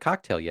thought of a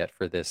cocktail yet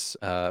for this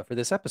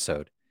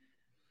episode."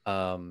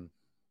 After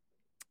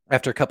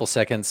a couple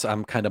seconds,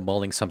 I'm kind of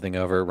mulling something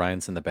over.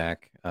 Ryan's in the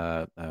back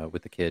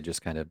with the kid,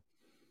 just kind of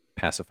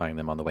pacifying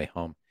them on the way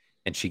home,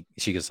 and she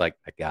goes like,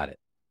 "I got it.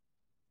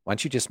 Why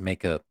don't you just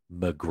make a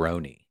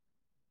Negroni?"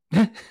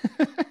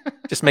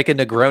 Just make a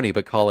Negroni,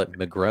 but call it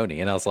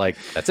Magroni. And I was like,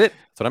 that's it.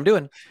 That's what I'm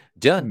doing.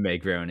 Done.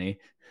 Magroni.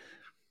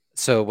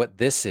 So what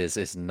this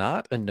is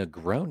not a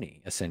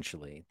Negroni,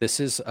 essentially. This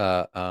is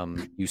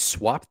you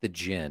swap the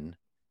gin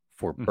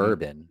for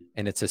bourbon,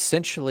 and it's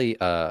essentially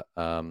a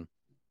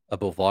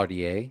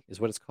Boulevardier is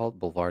what it's called,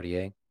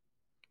 Boulevardier.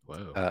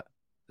 Whoa.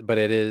 But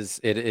it's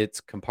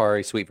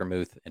Campari, sweet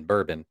vermouth, and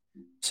bourbon,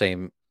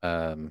 same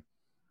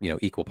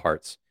equal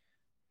parts.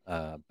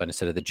 But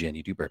instead of the gin,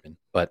 you do bourbon.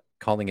 But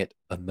calling it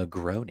a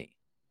Negroni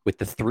with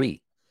the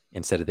 3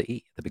 instead of the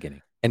E at the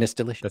beginning, and it's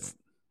delicious.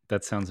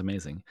 That sounds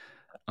amazing.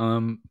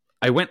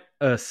 I went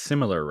a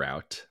similar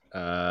route.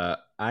 I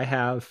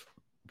have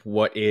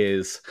what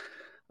is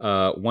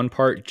 1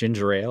 part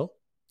ginger ale,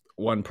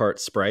 1 part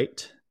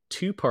Sprite,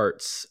 2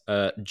 parts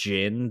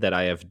gin that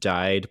I have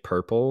dyed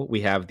purple.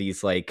 We have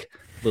these like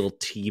little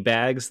tea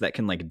bags that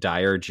can like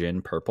dye our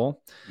gin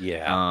purple.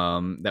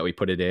 Yeah. That we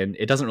put it in.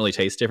 It doesn't really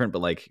taste different,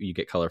 but like you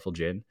get colorful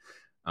gin.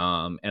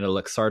 And a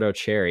Luxardo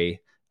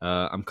cherry.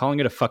 I'm calling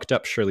it a fucked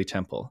up Shirley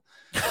Temple.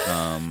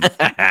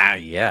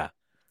 Yeah.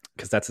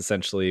 Because that's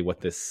essentially what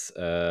this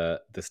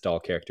doll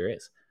character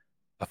is.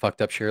 A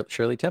fucked up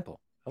Shirley Temple.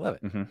 I love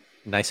it. Mm-hmm.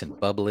 Nice and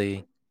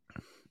bubbly.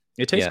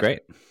 It tastes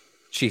great.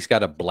 She's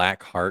got a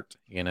black heart,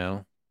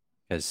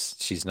 because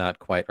she's not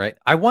quite right.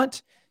 I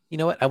want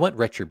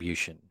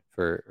retribution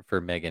for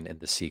M3GAN in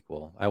the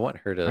sequel. I want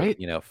her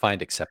to,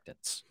 find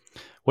acceptance.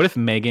 What if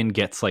M3GAN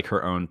gets like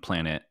her own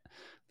planet,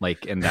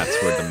 like, and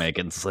that's where the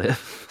M3GANs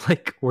live?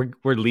 Like,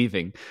 we're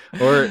leaving,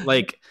 or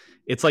like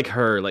it's like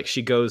her, like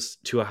she goes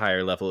to a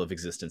higher level of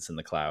existence in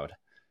the cloud.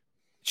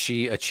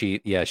 She gets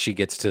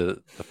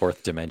to the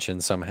 4th dimension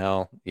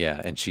somehow,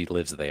 and she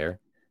lives there.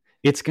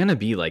 It's gonna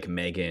be like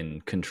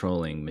M3GAN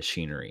controlling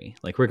machinery.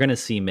 Like we're gonna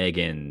see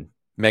M3GAN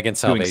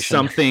salvation, doing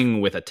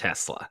something with a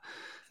Tesla.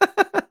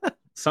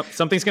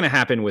 Something's gonna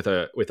happen with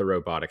a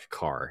robotic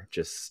car.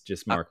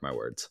 Just mark my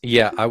words.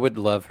 Yeah, I would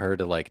love her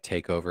to like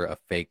take over a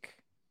fake,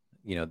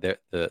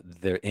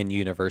 their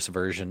in-universe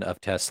version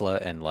of Tesla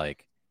and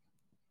like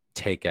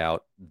take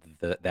out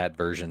that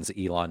version's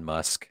Elon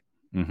Musk.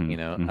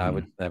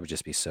 That would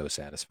just be so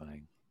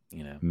satisfying.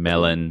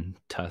 Melon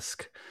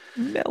Tusk.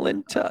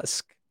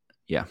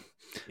 Yeah.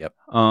 Yep.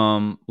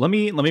 Let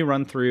me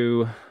run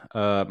through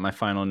my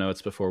final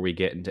notes before we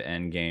get into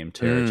Endgame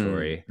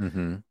territory.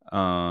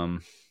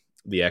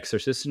 The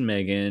Exorcist and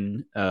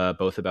M3GAN,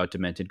 both about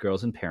demented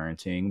girls and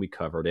parenting. We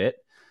covered it.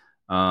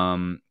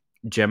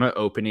 Gemma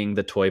opening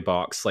the toy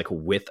box like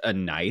with a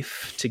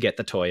knife to get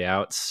the toy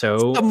out.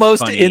 So it's the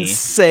most funny.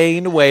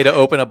 Insane way to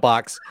open a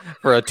box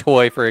for a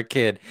toy for a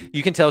kid.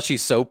 You can tell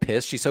she's so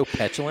pissed. She's so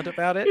petulant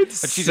about it.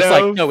 But she's just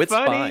like, no, it's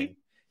fine.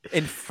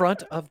 In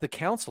front of the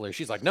counselor,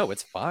 she's like, no,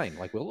 it's fine.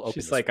 Like, we'll open.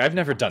 She's like, I've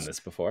never done this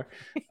before.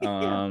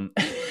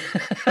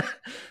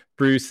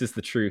 Bruce is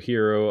the true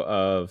hero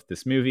of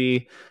this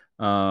movie.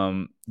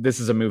 This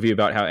is a movie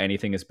about how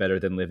anything is better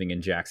than living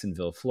in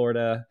Jacksonville,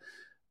 Florida.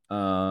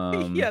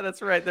 Yeah,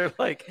 that's right. They're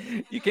like,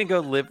 you can go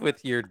live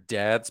with your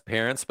dad's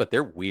parents, but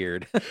they're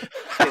weird.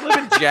 They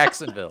live in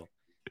Jacksonville.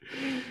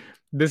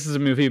 This is a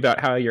movie about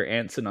how your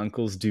aunts and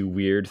uncles do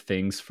weird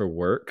things for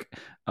work.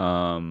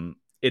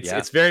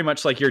 It's very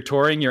much like you're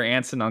touring your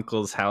aunts and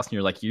uncles' house and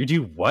you're like, you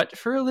do what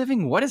for a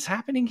living? What is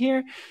happening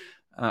here?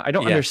 I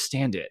don't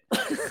understand it.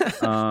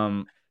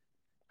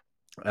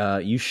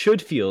 You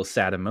should feel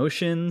sad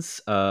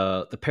emotions.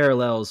 The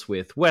parallels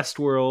with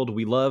Westworld.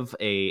 We love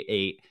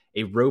a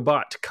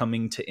robot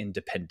coming to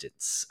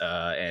independence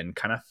and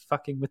kind of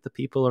fucking with the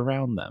people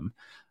around them.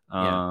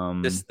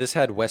 This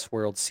had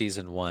Westworld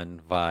season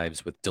 1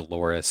 vibes with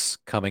Dolores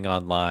coming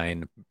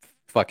online,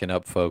 fucking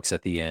up folks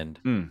at the end.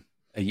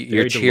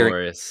 You're cheering.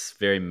 Dolores,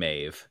 very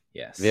Maeve.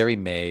 Yes, very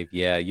Maeve.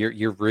 Yeah,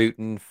 you're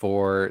rooting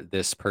for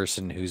this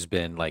person who's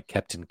been like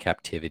kept in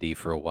captivity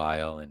for a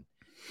while, and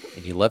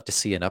you love to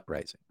see an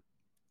uprising.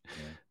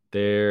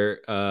 There's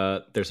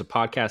a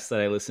podcast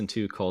that I listen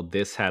to called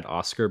This Had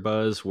Oscar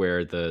Buzz,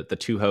 where the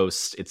 2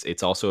 hosts,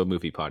 it's also a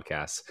movie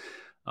podcast.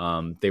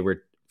 They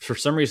were, for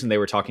some reason, they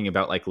were talking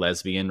about like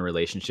lesbian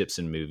relationships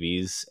in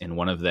movies, and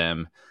one of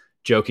them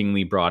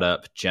jokingly brought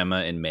up Gemma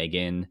and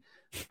M3GAN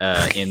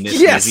in this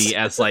movie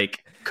as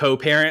like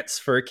co-parents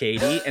for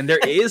Katie, and there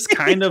is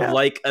kind of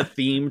like a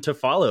theme to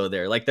follow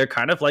there. Like they're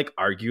kind of like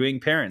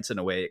arguing parents in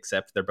a way,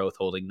 except they're both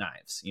holding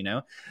knives. You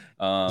can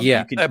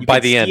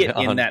by the see end it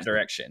in 100%. that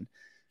direction.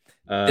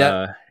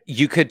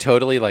 You could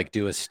totally like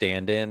do a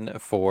stand-in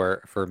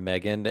for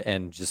M3GAN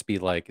and just be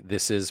like,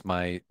 this is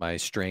my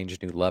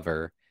strange new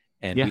lover,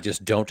 and we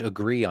just don't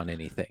agree on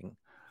anything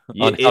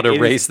on how to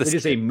raise this. It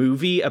is a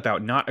movie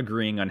about not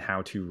agreeing on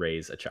how to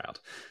raise a child.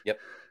 Yep.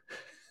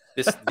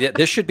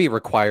 This should be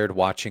required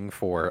watching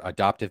for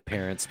adoptive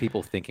parents,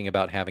 people thinking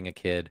about having a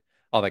kid,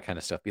 all that kind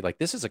of stuff. Be like,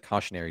 this is a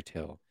cautionary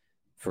tale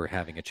for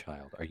having a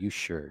child. Are you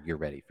sure you're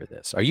ready for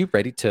this? Are you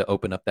ready to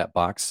open up that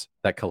box,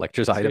 that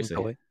collector's item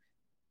toy?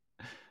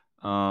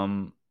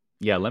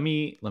 Let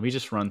me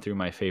just run through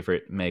my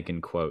favorite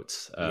M3GAN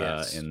quotes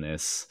in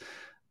this.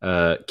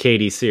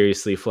 Katie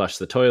seriously flushed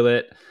the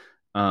toilet.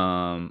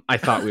 I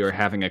thought we were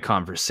having a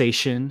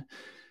conversation.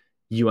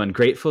 You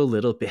ungrateful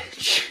little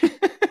bitch.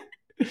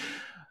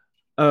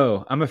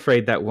 Oh, I'm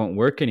afraid that won't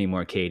work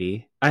anymore,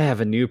 Katie. I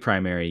have a new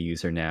primary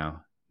user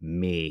now.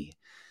 Me.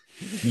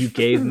 You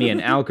gave me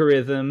an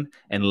algorithm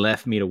and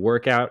left me to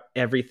work out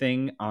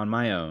everything on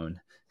my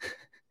own.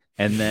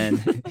 And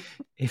then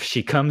if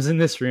she comes in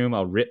this room,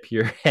 I'll rip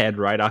your head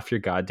right off your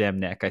goddamn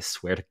neck. I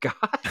swear to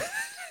God.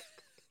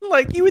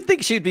 Like, you would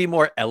think she'd be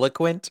more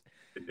eloquent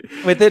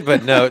with it,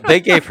 but no, they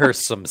gave her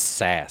some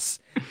sass.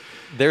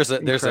 There's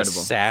a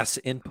sass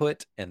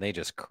input, and they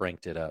just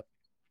cranked it up.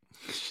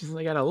 She's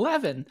like at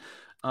 11.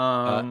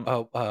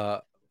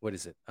 What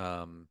is it?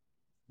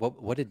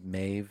 What did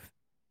Maeve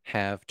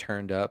have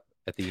turned up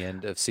at the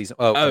end of season?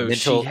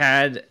 She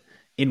had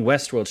in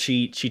Westworld.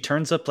 She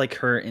turns up like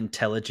her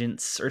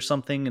intelligence or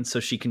something, and so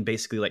she can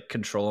basically like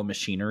control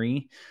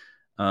machinery.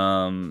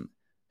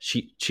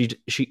 She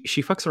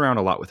fucks around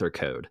a lot with her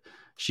code.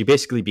 She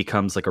basically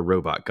becomes like a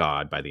robot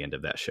god by the end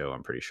of that show.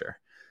 I'm pretty sure.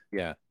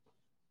 Yeah.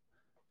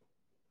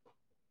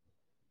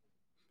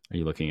 Are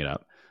you looking it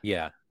up?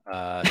 Yeah.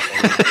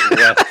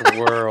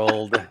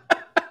 Westworld.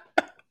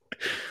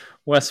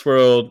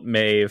 Westworld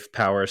Maeve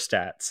power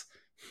stats.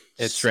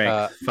 It's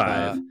strength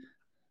 5.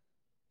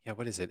 Yeah,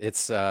 what is it?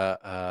 It's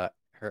her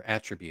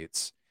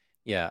attributes.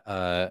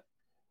 Yeah,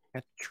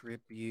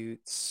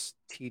 attributes,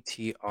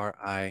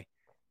 TTRI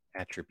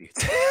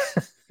attributes.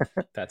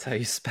 That's how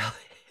you spell it.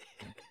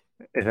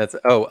 That's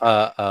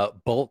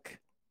bulk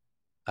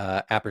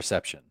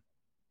apperception.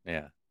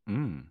 Yeah.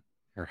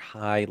 Her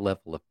high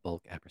level of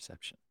bulk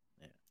apperception.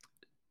 Yeah.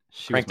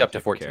 She cranked up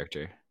to 14.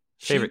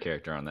 Favorite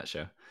character on that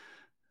show.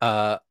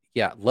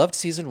 Yeah, loved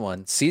season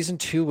 1. Season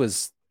 2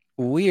 was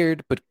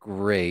weird but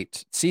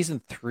great.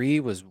 Season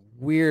 3 was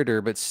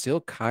weirder but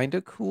still kind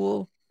of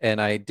cool. And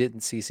I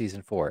didn't see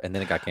season 4, and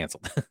then it got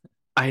canceled.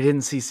 I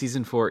didn't see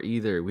season 4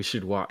 either. We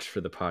should watch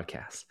for the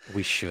podcast.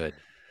 We should.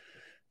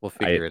 We'll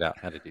figure it out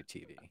how to do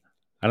TV.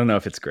 I don't know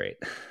if it's great.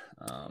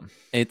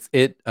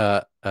 It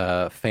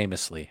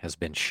famously has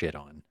been shit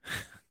on.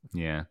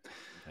 Yeah.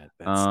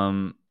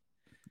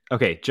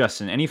 Okay,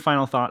 Justin, any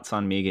final thoughts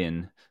on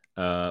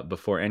M3GAN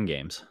before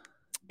Endgames?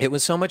 It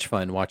was so much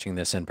fun watching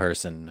this in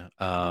person.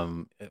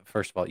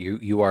 First of all,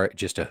 you are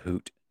just a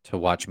hoot to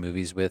watch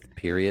movies with,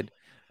 period.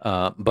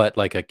 But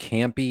like a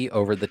campy,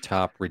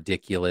 over-the-top,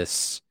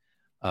 ridiculous,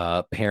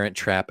 Parent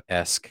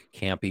Trap-esque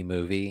campy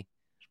movie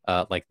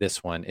like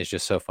this one is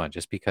just so fun,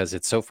 just because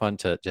it's so fun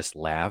to just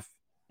laugh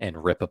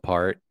and rip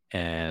apart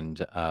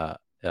and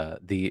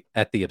the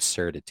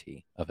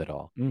absurdity of it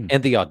all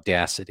and the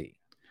audacity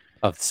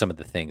of some of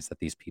the things that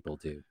these people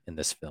do in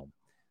this film.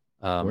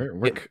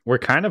 We're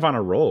kind of on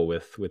a roll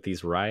with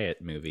these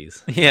riot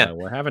movies. Yeah,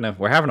 we're having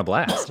a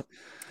blast.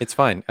 It's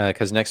fine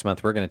because next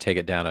month we're going to take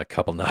it down a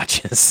couple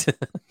notches.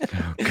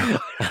 Oh, God.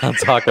 I'll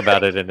talk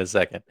about it in a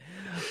second.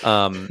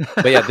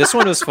 But yeah, this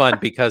one was fun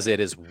because it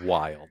is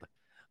wild.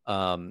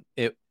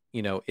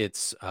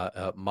 It's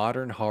a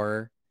modern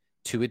horror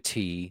to a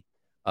T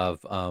of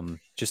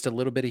just a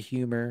little bit of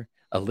humor,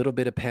 a little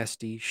bit of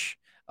pastiche,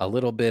 a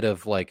little bit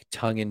of like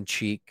tongue in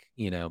cheek.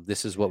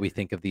 This is what we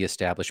think of the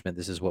establishment.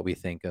 This is what we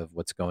think of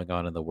what's going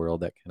on in the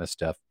world, that kind of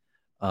stuff.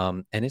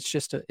 And it's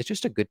just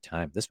a good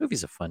time. This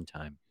movie's a fun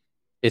time.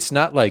 It's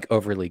not like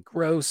overly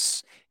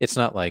gross. It's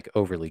not like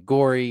overly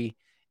gory.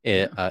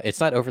 It's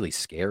not overly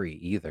scary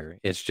either.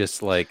 It's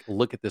just like,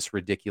 look at this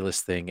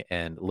ridiculous thing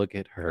and look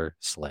at her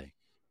slay.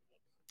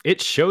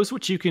 It shows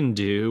what you can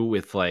do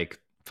with like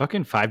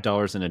fucking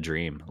 $5 in a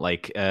dream.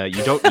 Like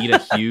you don't need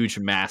a huge,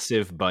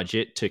 massive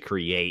budget to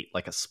create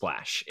like a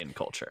splash in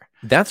culture.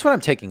 That's what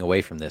I'm taking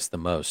away from this the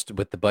most.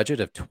 With the budget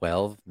of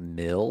 12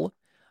 mil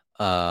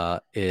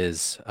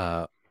is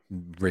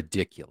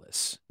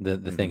ridiculous,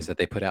 the things that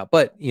they put out.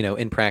 But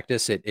in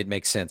practice it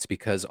makes sense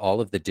because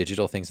all of the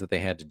digital things that they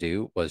had to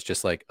do was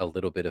just like a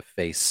little bit of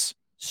face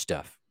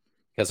stuff,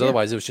 because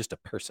otherwise it was just a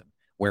person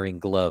wearing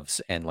gloves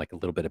and like a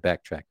little bit of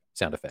backtrack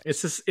sound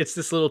effects. It's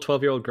this little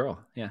 12-year-old girl.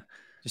 Yeah,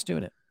 just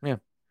doing it. Yeah,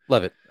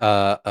 love it.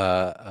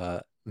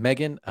 M3GAN,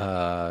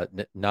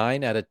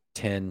 9 out of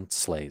 10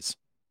 slays.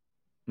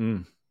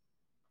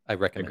 I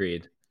recommend.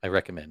 Agreed. I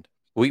recommend.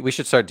 We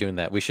should start doing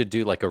that. We should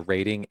do like a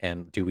rating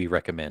and do we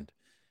recommend.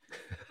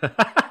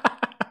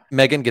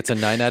 M3GAN gets a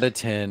 9 out of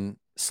 10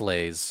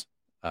 slays.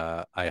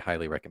 I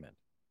highly recommend.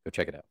 Go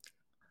check it out.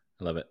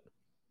 I love it.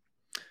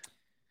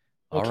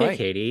 All okay, right.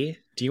 Katie,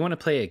 do you want to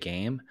play a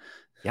game?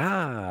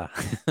 Yeah.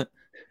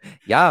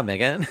 Yeah,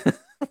 M3GAN.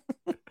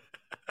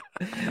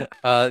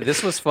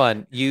 This was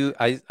fun.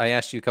 I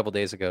asked you a couple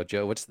days ago,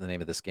 Joe, what's the name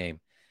of this game?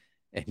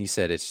 And you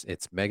said it's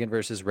M3GAN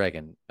versus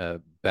Regan,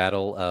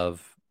 battle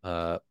of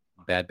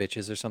bad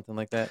bitches or something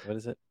like that. What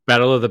is it?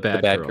 Battle of the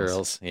Bad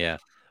Girls. Yeah.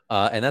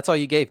 And that's all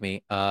you gave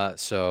me.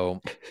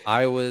 So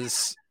I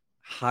was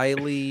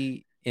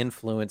highly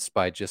influenced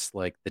by just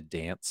like the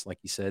dance. Like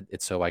you said,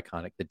 it's so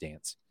iconic, the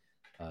dance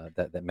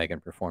that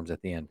M3GAN performs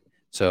at the end.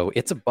 So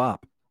it's a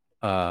bop,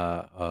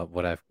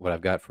 what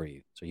I've got for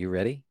you. So you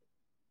ready?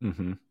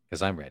 Mm-hmm.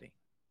 Because I'm ready.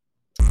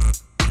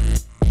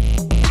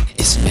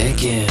 It's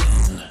M3GAN.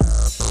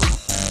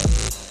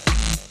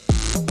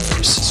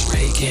 versus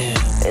Reagan.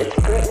 It's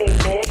Britney,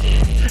 bitch.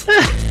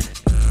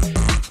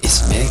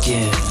 It's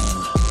M3GAN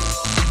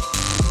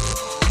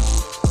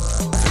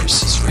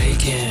versus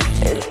Reagan.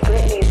 It's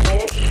Britney,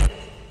 bitch.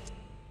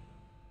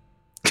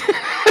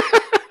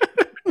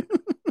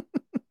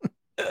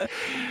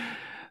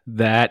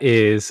 That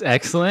is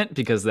excellent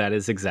because that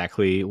is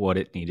exactly what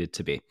it needed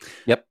to be.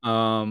 Yep.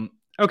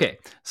 Okay,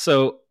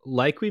 so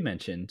like we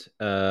mentioned,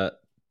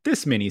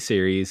 this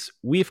miniseries,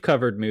 we've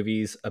covered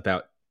movies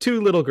about two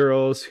little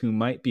girls who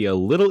might be a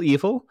little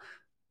evil,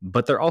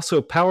 but they're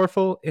also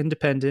powerful,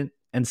 independent,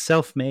 and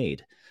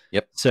self-made.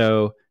 Yep.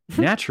 So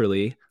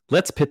naturally,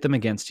 let's pit them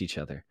against each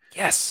other.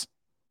 Yes.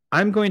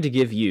 I'm going to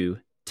give you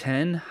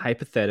 10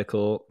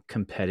 hypothetical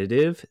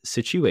competitive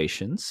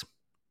situations.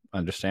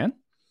 Understand?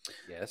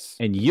 Yes.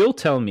 And you'll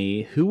tell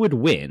me who would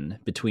win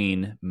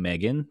between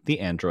M3GAN, the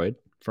android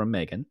from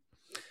M3GAN,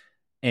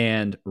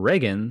 and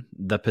Regan,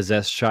 the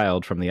possessed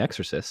child from The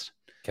Exorcist.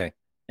 Okay.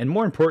 And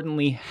more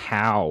importantly,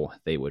 how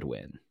they would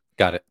win.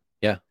 Got it.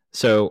 Yeah.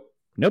 So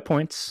no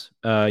points.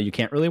 You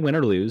can't really win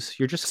or lose.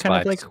 You're just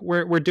kind of like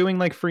we're doing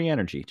like free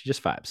energy,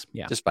 just vibes.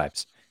 Yeah. Just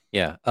vibes.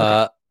 Yeah.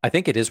 Okay. I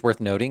think it is worth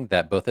noting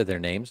that both of their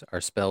names are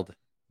spelled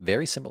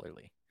very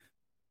similarly.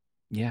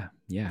 Yeah.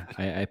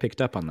 I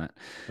picked up on that.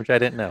 Which I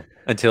didn't know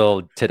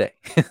until today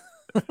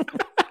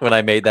when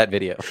I made that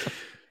video.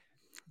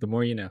 The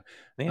more you know.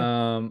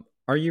 Yeah.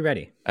 Are you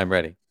ready? I'm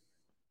ready.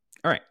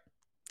 All right.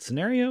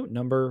 Scenario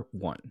number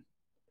 1.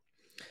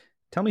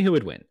 Tell me who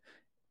would win.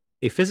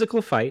 A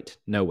physical fight,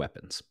 no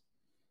weapons.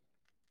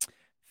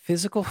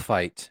 Physical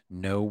fight,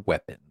 no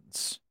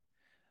weapons.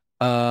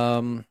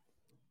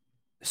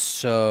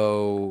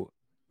 So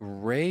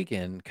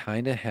Reagan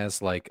kind of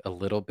has like a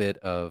little bit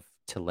of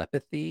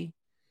telepathy.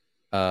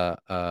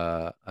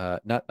 Not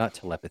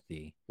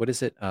telepathy. What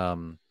is it?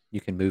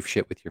 You can move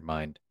shit with your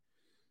mind.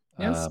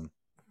 Yes.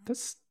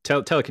 That's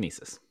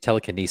telekinesis.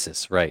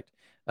 Telekinesis, right.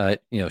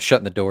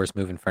 Shutting the doors,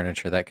 moving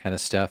furniture, that kind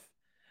of stuff.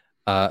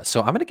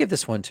 So I'm going to give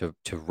this one to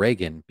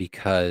Reagan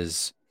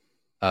because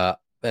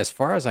as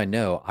far as I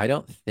know, I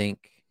don't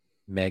think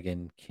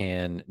M3GAN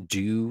can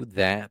do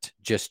that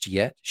just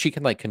yet. She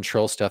can like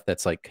control stuff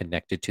that's like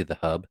connected to the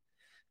hub.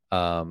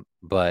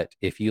 But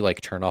if you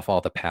like turn off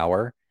all the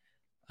power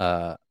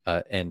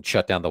and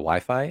shut down the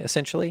Wi-Fi,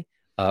 essentially,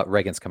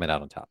 Reagan's coming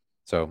out on top.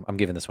 So I'm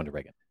giving this one to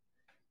Reagan.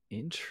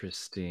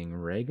 Interesting.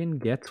 Reagan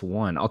gets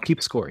 1. I'll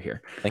keep score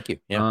here. Thank you.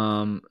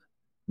 Yeah.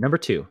 Number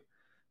 2.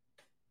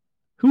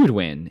 Who would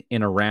win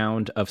in a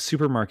round of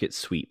supermarket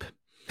sweep?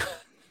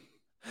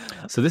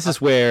 So this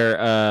is where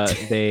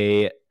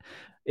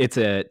it's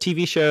a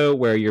TV show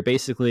where you're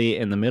basically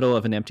in the middle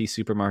of an empty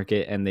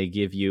supermarket and they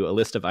give you a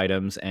list of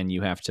items and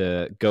you have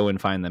to go and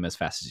find them as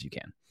fast as you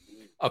can.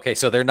 Okay,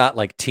 so they're not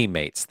like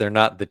teammates. They're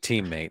not the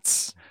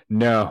teammates.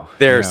 No,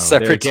 they're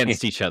separate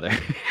against each other.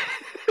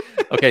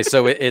 Okay,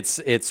 so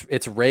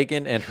it's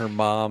Reagan and her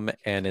mom,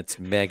 and it's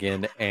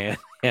M3GAN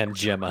and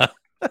Gemma.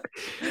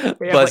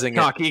 Buzzing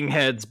like talking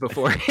heads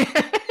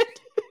beforehand.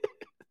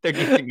 They're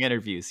giving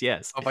interviews.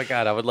 Yes. Oh my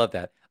God, I would love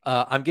that.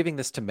 I'm giving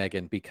this to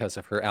M3GAN because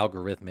of her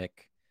algorithmic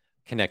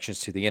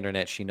connections to the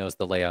internet. She knows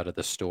the layout of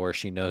the store.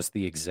 She knows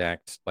the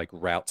exact like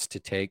routes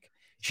to take.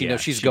 She knows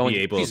she's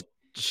going.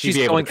 She's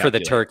going for the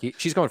turkey.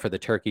 She's going for the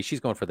turkey. She's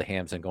going for the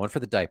hams and going for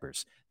the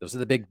diapers. Those are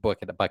the big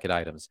bucket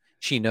items.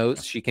 She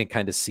knows she can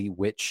kind of see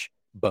which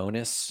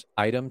bonus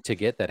item to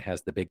get that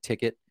has the big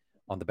ticket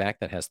on the back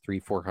that has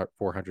 $300,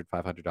 $400,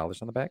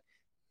 $500 on the back.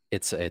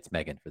 It's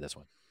M3GAN for this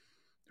one.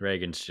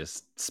 Reagan's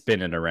just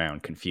spinning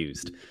around,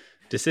 confused.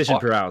 Decision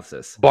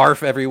paralysis.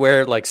 Barf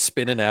everywhere, like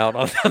spinning out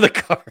on the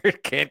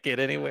card. Can't get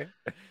anywhere.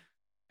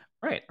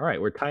 All right.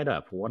 We're tied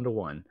up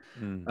 1-1.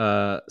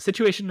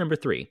 Situation number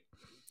 3.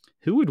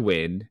 Who would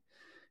win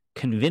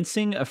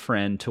convincing a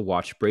friend to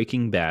watch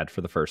Breaking Bad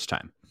for the first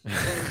time?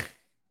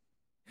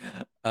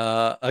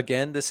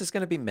 Again, this is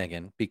going to be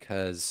M3GAN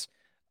because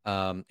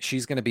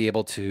she's going to be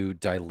able to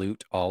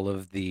dilute all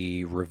of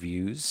the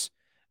reviews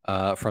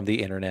from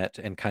the internet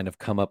and kind of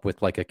come up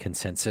with like a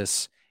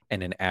consensus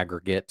and an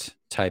aggregate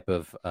type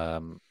of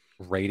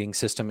rating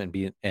system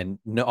and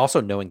also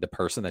knowing the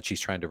person that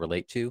she's trying to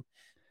relate to,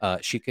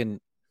 she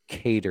can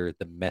cater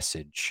the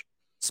message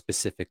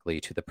specifically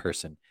to the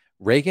person.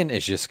 Reagan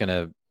is just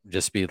gonna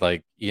be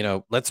like,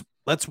 let's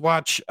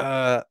watch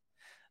fucking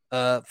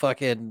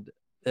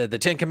the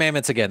 10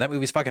 Commandments again. That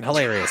movie's fucking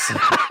hilarious.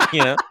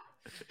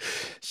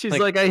 She's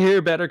like, I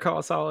hear Better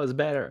Call Saul is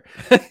better.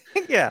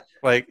 Yeah,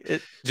 like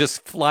it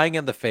just flying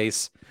in the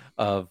face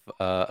of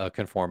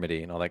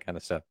conformity and all that kind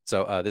of stuff.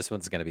 So this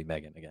one's gonna be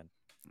M3GAN again.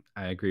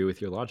 I agree with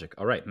your logic.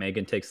 All right,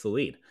 M3GAN takes the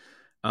lead.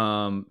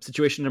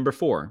 Situation number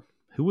 4.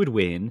 Who would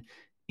win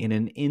in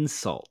an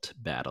insult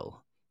battle?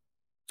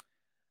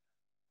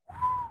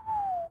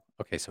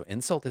 Okay, so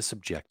insult is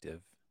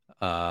subjective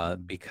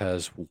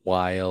because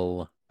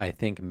while I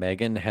think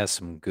M3GAN has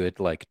some good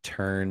like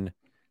turn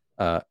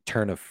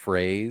of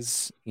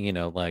phrase,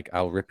 like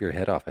I'll rip your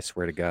head off, I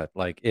swear to God.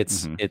 Like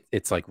it's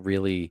like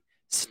really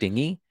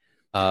stingy.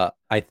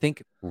 I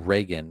think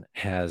Reagan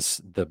has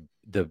the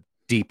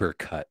deeper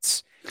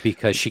cuts.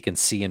 because she can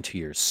see into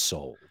your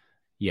soul.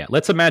 Yeah,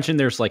 let's imagine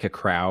there's like a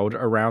crowd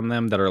around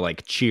them that are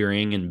like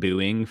cheering and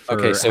booing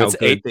for so how it's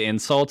good the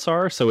insults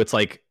are. So it's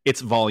like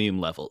it's volume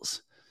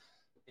levels.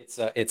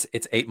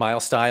 It's 8 Mile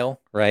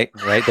style, right?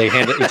 Right. They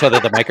hand each other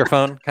the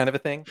microphone, kind of a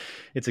thing.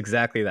 It's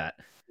exactly that.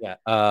 Yeah.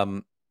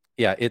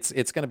 Yeah.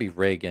 It's going to be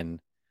Reagan,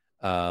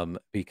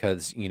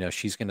 because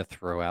she's going to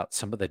throw out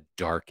some of the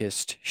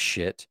darkest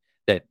shit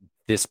that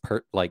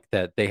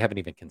that they haven't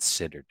even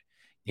considered.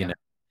 You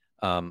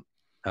know,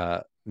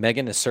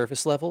 M3GAN is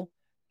surface level.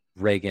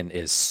 Reagan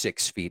is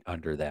 6 feet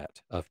under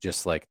that of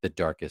just like the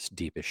darkest,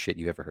 deepest shit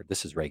you ever heard.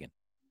 This is Reagan.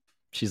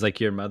 She's like,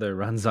 your mother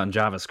runs on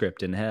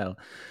JavaScript in hell.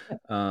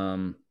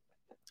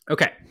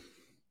 Okay.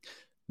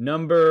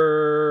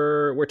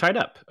 We're tied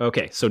up.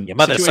 Okay, so your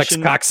mother sucks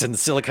cocks in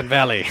Silicon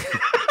Valley.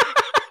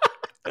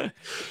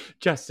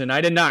 Justin, I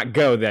did not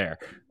go there.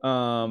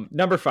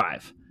 Number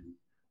 5.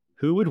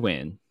 Who would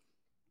win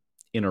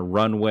in a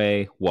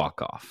runway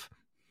walk-off?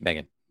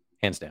 M3GAN,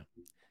 hands down.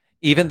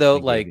 Even though,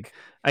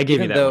 I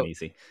gave you that one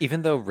easy.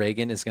 Even though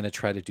Reagan is going to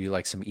try to do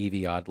like some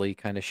Evie Oddly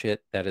kind of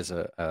shit, that is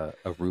a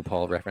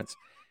RuPaul reference.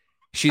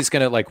 She's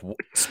going to like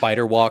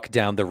spider walk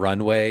down the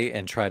runway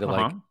and try to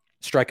like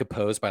strike a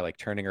pose by like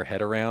turning her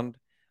head around,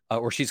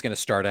 or she's going to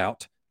start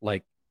out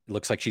like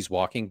looks like she's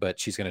walking, but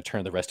she's going to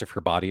turn the rest of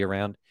her body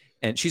around,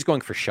 and she's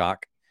going for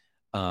shock.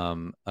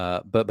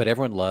 But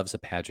everyone loves a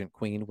pageant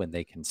queen when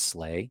they can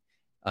slay.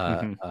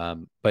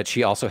 But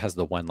she also has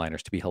the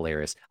one-liners to be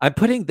hilarious. I'm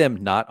putting them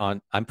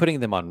on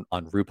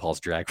RuPaul's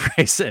Drag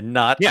Race and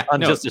not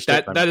just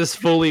that is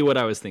fully what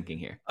I was thinking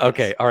here.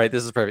 Okay, yes. All right,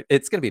 this is perfect.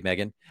 It's gonna be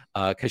M3GAN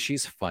because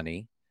she's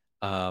funny.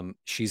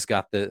 She's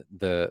got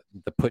the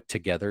put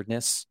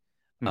togetherness.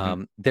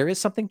 There is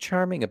something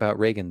charming about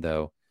Reagan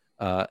though.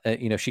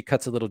 She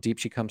cuts a little deep.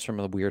 She comes from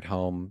a weird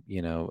home,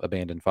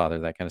 abandoned father,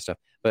 that kind of stuff.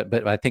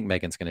 But I think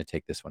M3GAN's gonna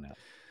take this one out.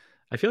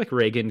 I feel like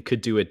Reagan could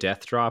do a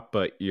death drop,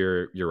 but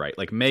you're right.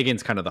 Like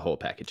M3GAN's kind of the whole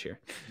package here.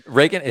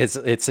 Reagan it's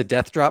a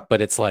death drop,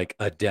 but it's like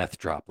a death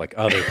drop. Like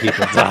other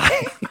people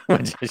die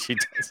when she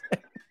does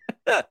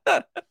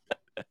it.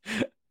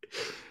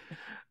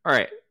 All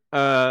right.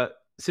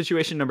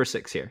 Situation number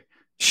 6 here.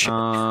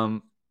 Sure.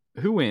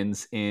 Who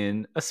wins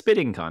in a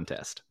spitting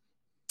contest?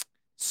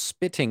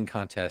 Spitting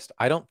contest.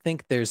 I don't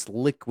think there's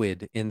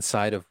liquid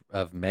inside of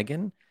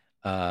M3GAN.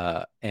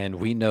 And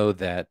we know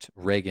that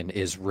Reagan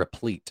is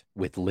replete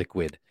with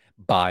liquid,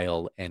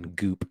 bile, and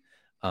goop.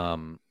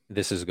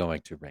 This is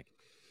going to Reagan.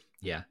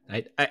 Yeah,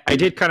 I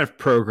did kind of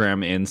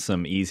program in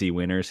some easy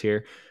winners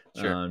here,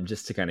 sure.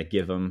 Just to kind of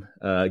give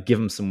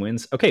them some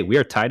wins. Okay, we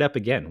are tied up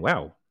again.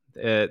 Wow,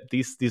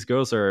 these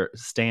girls are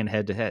staying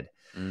head to head.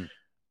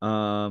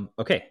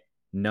 Okay,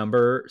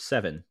 number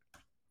 7.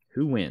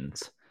 Who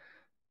wins?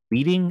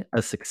 Leading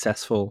a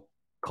successful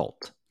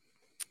cult.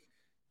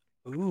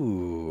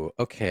 Ooh,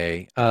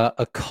 okay.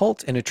 A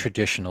cult in a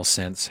traditional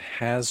sense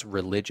has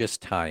religious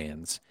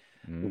tie-ins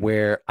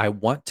where I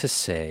want to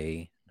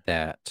say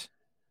that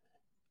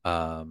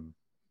I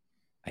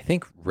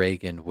think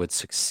Reagan would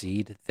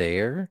succeed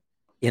there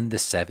in the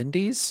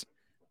 70s,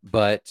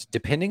 but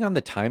depending on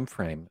the time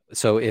frame.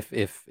 So if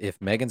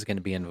M3GAN's going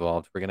to be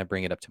involved, we're going to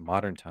bring it up to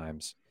modern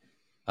times.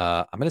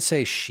 I'm going to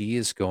say she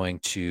is going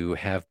to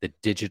have the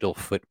digital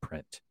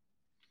footprint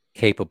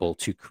capable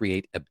to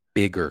create a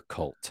bigger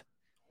cult.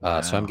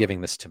 Wow. So I'm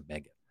giving this to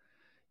M3GAN.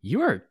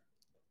 You are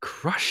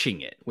crushing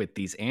it with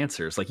these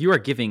answers. Like you are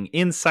giving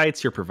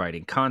insights. You're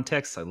providing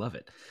context. I love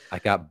it. I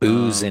got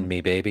booze in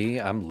me, baby.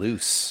 I'm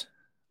loose.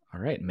 All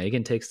right.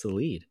 M3GAN takes the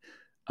lead.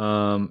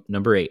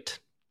 Number 8.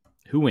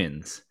 Who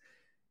wins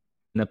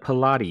in a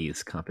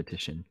Pilates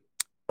competition?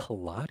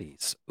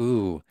 Pilates.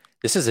 Ooh,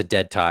 this is a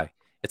dead tie.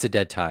 It's a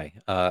dead tie.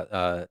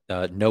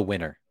 No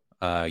winner.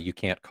 You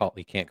can't call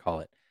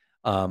it.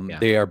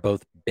 They are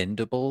both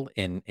bendable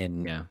in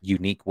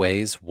unique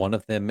ways. One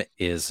of them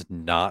is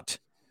not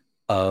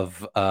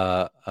of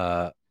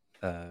God,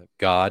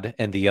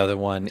 and the other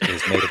one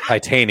is made of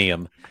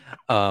titanium.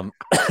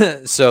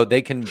 So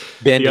they can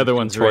bend. The other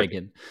one's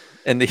Reagan,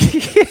 and they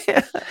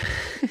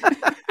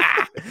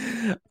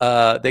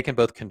can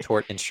both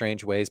contort in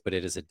strange ways, but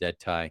it is a dead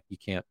tie. You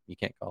can't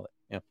call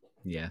it.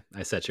 Yeah,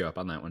 I set you up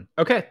on that one.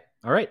 Okay,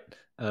 all right.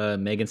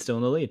 M3GAN's still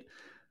in the lead.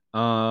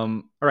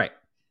 All right.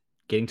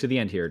 Getting to the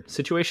end here.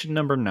 Situation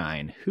number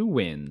 9. Who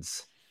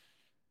wins?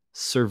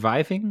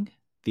 Surviving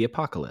the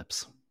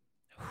apocalypse.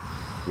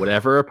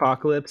 Whatever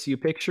apocalypse you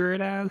picture it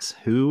as,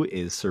 who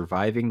is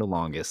surviving the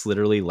longest?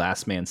 Literally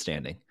last man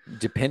standing.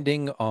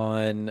 Depending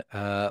on,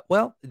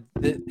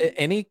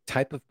 any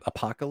type of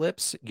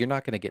apocalypse, you're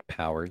not going to get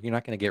power. You're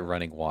not going to get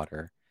running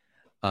water.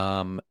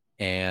 And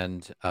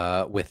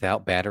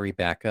without battery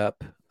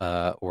backup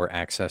or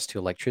access to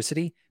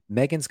electricity,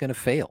 M3GAN's going to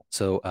fail.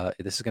 So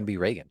this is going to be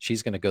Reagan.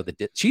 She's going to go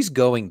she's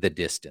going the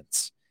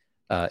distance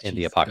in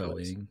the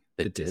apocalypse.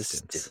 The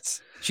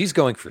distance. She's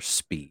going for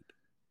speed.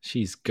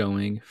 She's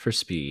going for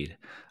speed.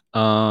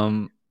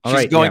 All she's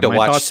right, going to my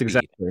watch thoughts speed.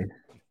 Exactly.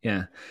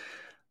 Yeah.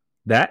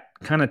 that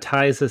kind of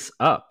ties us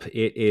up.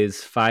 It is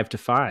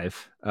 5-5,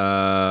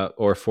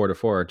 or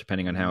 4-4,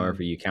 depending on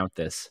however you count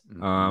this.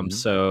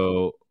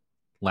 So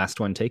last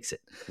one takes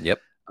it. Yep.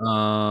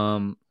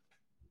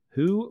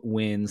 Who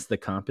wins the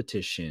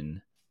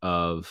competition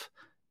of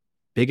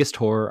biggest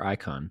horror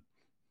icon?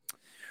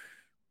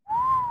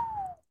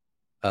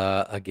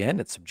 Again,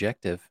 it's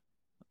subjective.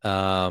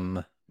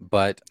 But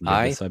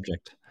The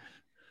subject.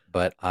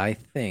 But I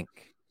think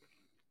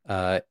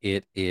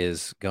it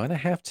is going to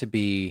have to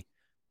be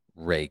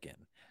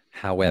Reagan.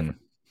 However,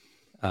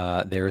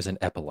 there is an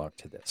epilogue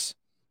to this.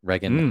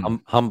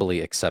 Reagan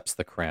humbly accepts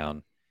the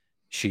crown.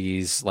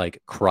 She's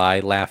like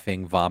cry,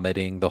 laughing,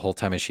 vomiting the whole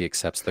time as she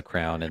accepts the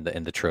crown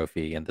and the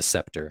trophy and the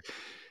scepter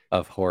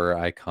of horror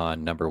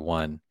icon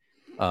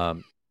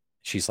 #1.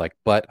 She's like,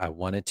 but I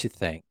wanted to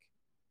thank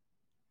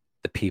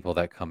the people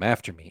that come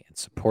after me and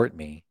support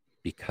me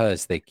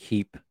because they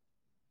keep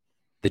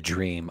the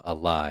dream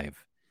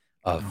alive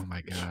of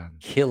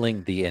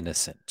killing the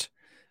innocent,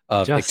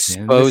 of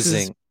Justin,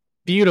 exposing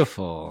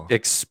beautiful,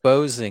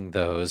 exposing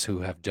those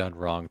who have done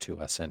wrong to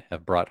us and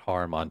have brought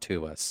harm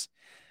onto us.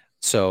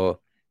 So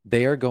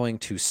they are going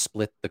to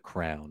split the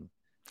crown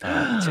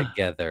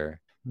together.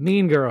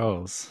 Mean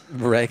Girls.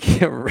 Break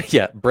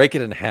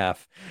it in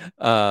half.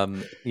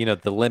 The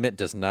limit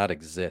does not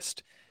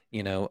exist.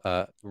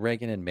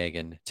 Reagan and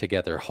Megan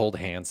together hold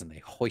hands and they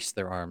hoist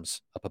their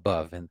arms up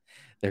above, and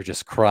they're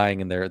just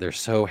crying and they're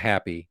so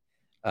happy.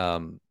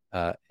 And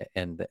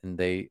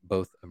they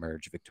both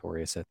emerge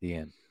victorious at the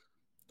end.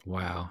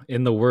 Wow.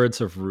 In the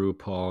words of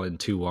RuPaul and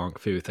Tu Wong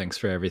Fu, thanks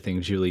for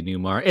everything, Julie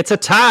Newmar. It's a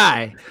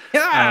tie!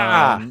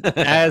 Yeah!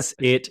 As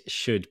it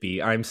should be.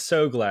 I'm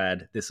so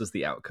glad this was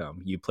the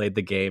outcome. You played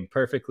the game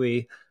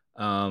perfectly.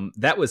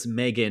 That was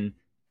Megan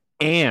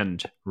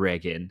and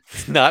Reagan.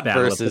 Not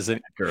versus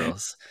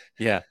girls.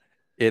 Yeah.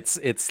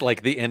 It's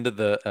like the end of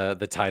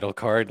the title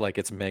card, like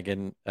it's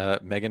Megan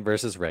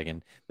versus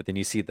Reagan, but then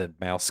you see the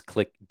mouse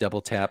click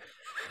double tap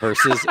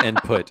versus and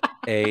put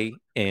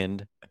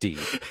A-N-D.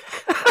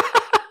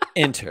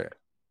 Enter,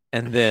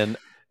 and then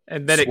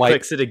it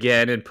clicks it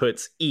again and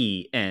puts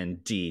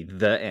E-N-D,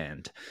 the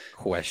end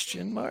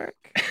question mark.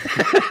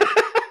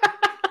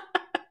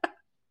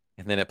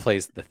 And then it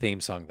plays the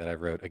theme song that I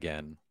wrote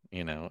again,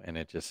 and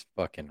it just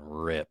fucking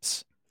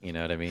rips. You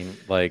know what I mean?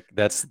 Like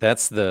that's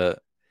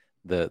the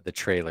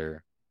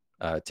trailer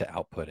to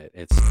output it.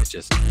 It's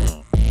just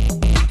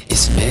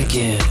It's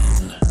Megan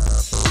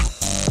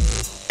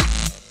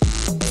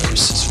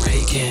versus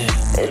Reagan.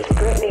 It's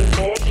Britney,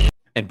 bitch.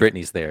 And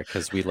Britney's there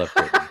because we love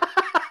Britney.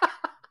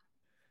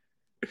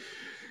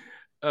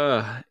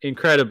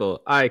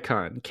 Incredible.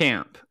 Icon.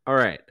 Camp. All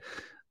right.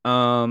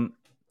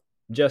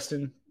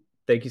 Justin,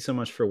 thank you so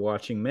much for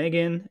watching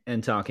Megan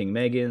and talking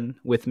Megan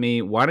with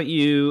me. Why don't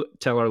you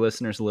tell our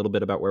listeners a little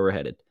bit about where we're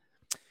headed?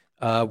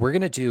 We're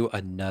going to do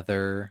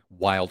another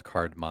wild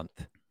card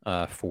month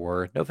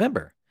for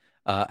November.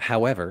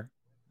 However,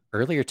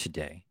 earlier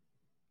today,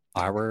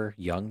 our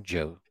young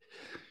Joe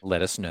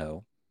let us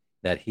know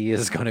that he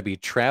is going to be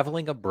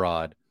traveling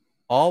abroad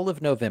all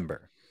of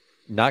November,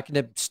 not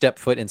going to step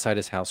foot inside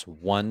his house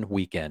one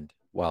weekend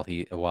while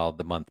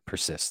the month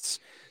persists.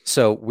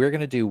 So we're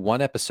going to do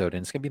one episode,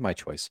 and it's going to be my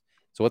choice.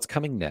 So what's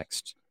coming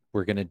next?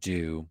 We're going to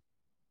do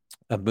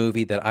a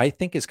movie that I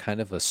think is kind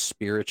of a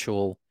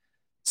spiritual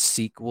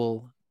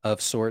sequel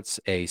of sorts,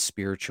 a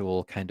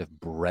spiritual kind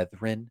of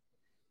brethren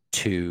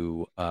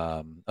to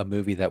a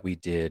movie that we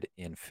did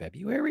in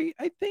February,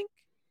 I think,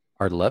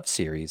 our love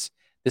series.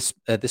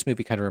 This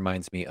movie kind of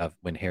reminds me of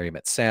When Harry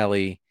Met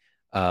Sally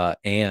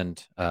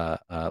and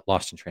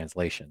Lost in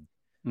Translation.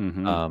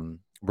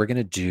 We're going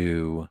to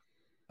do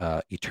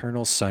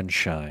Eternal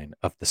Sunshine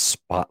of the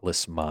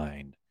Spotless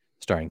Mind,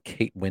 starring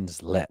Kate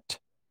Winslet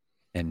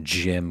and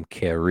Jim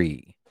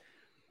Carrey.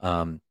 It's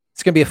going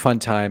to be a fun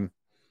time.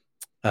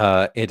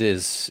 It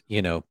is,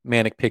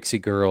 manic pixie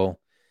girl,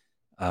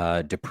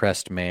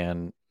 depressed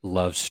man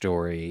love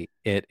story.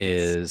 It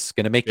is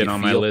going to make you feel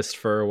on my list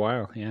for a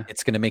while. Yeah,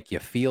 it's going to make you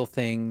feel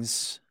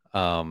things. It's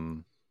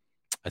going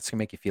to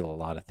make you feel a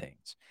lot of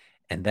things,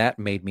 and that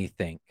made me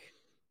think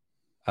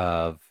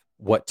of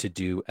what to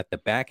do at the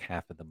back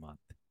half of the month,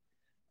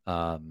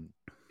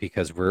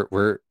 because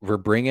we're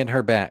bringing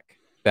her back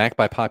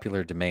by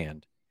popular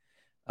demand.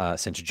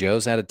 Since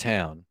Joe's out of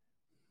town,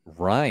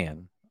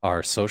 Ryan,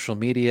 our social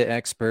media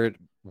expert,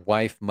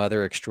 wife,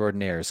 mother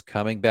extraordinaire, is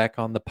coming back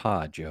on the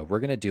pod. Joe, we're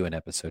going to do an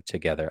episode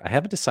together. I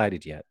haven't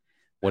decided yet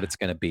what it's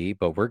going to be,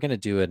 but we're going to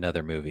do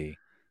another movie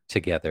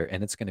together,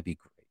 and it's going to be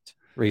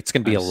great. It's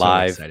going to be a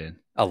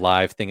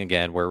live thing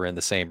again, where we're in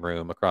the same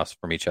room across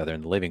from each other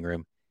in the living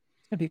room.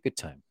 It's going to be a good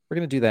time. We're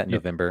going to do that in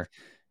November.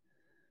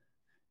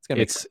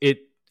 It's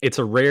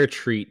a rare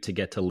treat to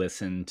get to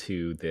listen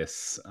to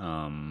this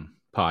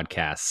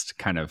podcast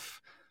kind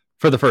of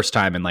for the first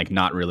time and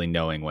not really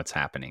knowing what's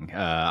happening.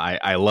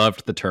 I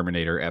loved the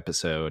Terminator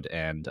episode,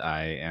 and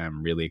I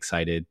am really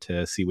excited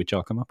to see what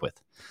y'all come up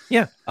with.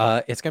 Yeah,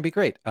 it's going to be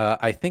great.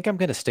 I think I'm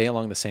going to stay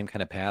along the same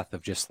kind of path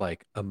of just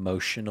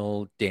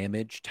emotional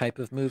damage type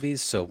of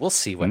movies. So we'll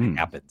see what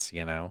happens,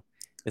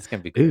 It's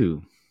gonna be cool.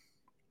 Ooh,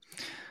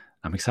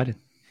 I'm excited.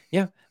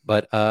 Yeah,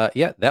 but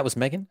yeah, that was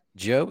Megan.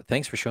 Joe,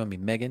 thanks for showing me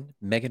Megan.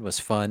 Megan was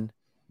fun.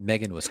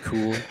 Megan was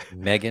cool.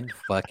 Megan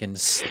fucking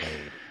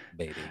slayed,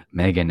 baby.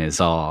 Megan is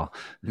all.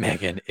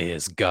 Megan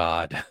is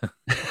God.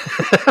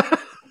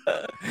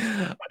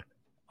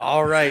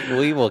 All right,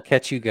 we will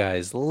catch you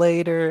guys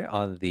later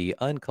on the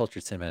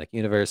Uncultured Cinematic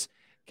Universe.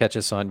 Catch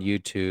us on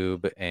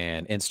YouTube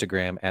and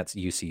Instagram at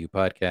UCU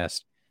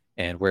Podcast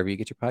and wherever you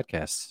get your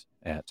podcasts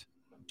at.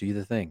 Do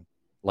the thing.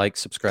 Like,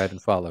 subscribe,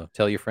 and follow.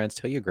 Tell your friends,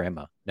 tell your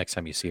grandma next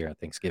time you see her on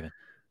Thanksgiving.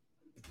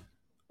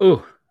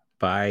 Oh,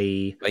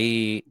 bye.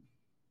 Bye.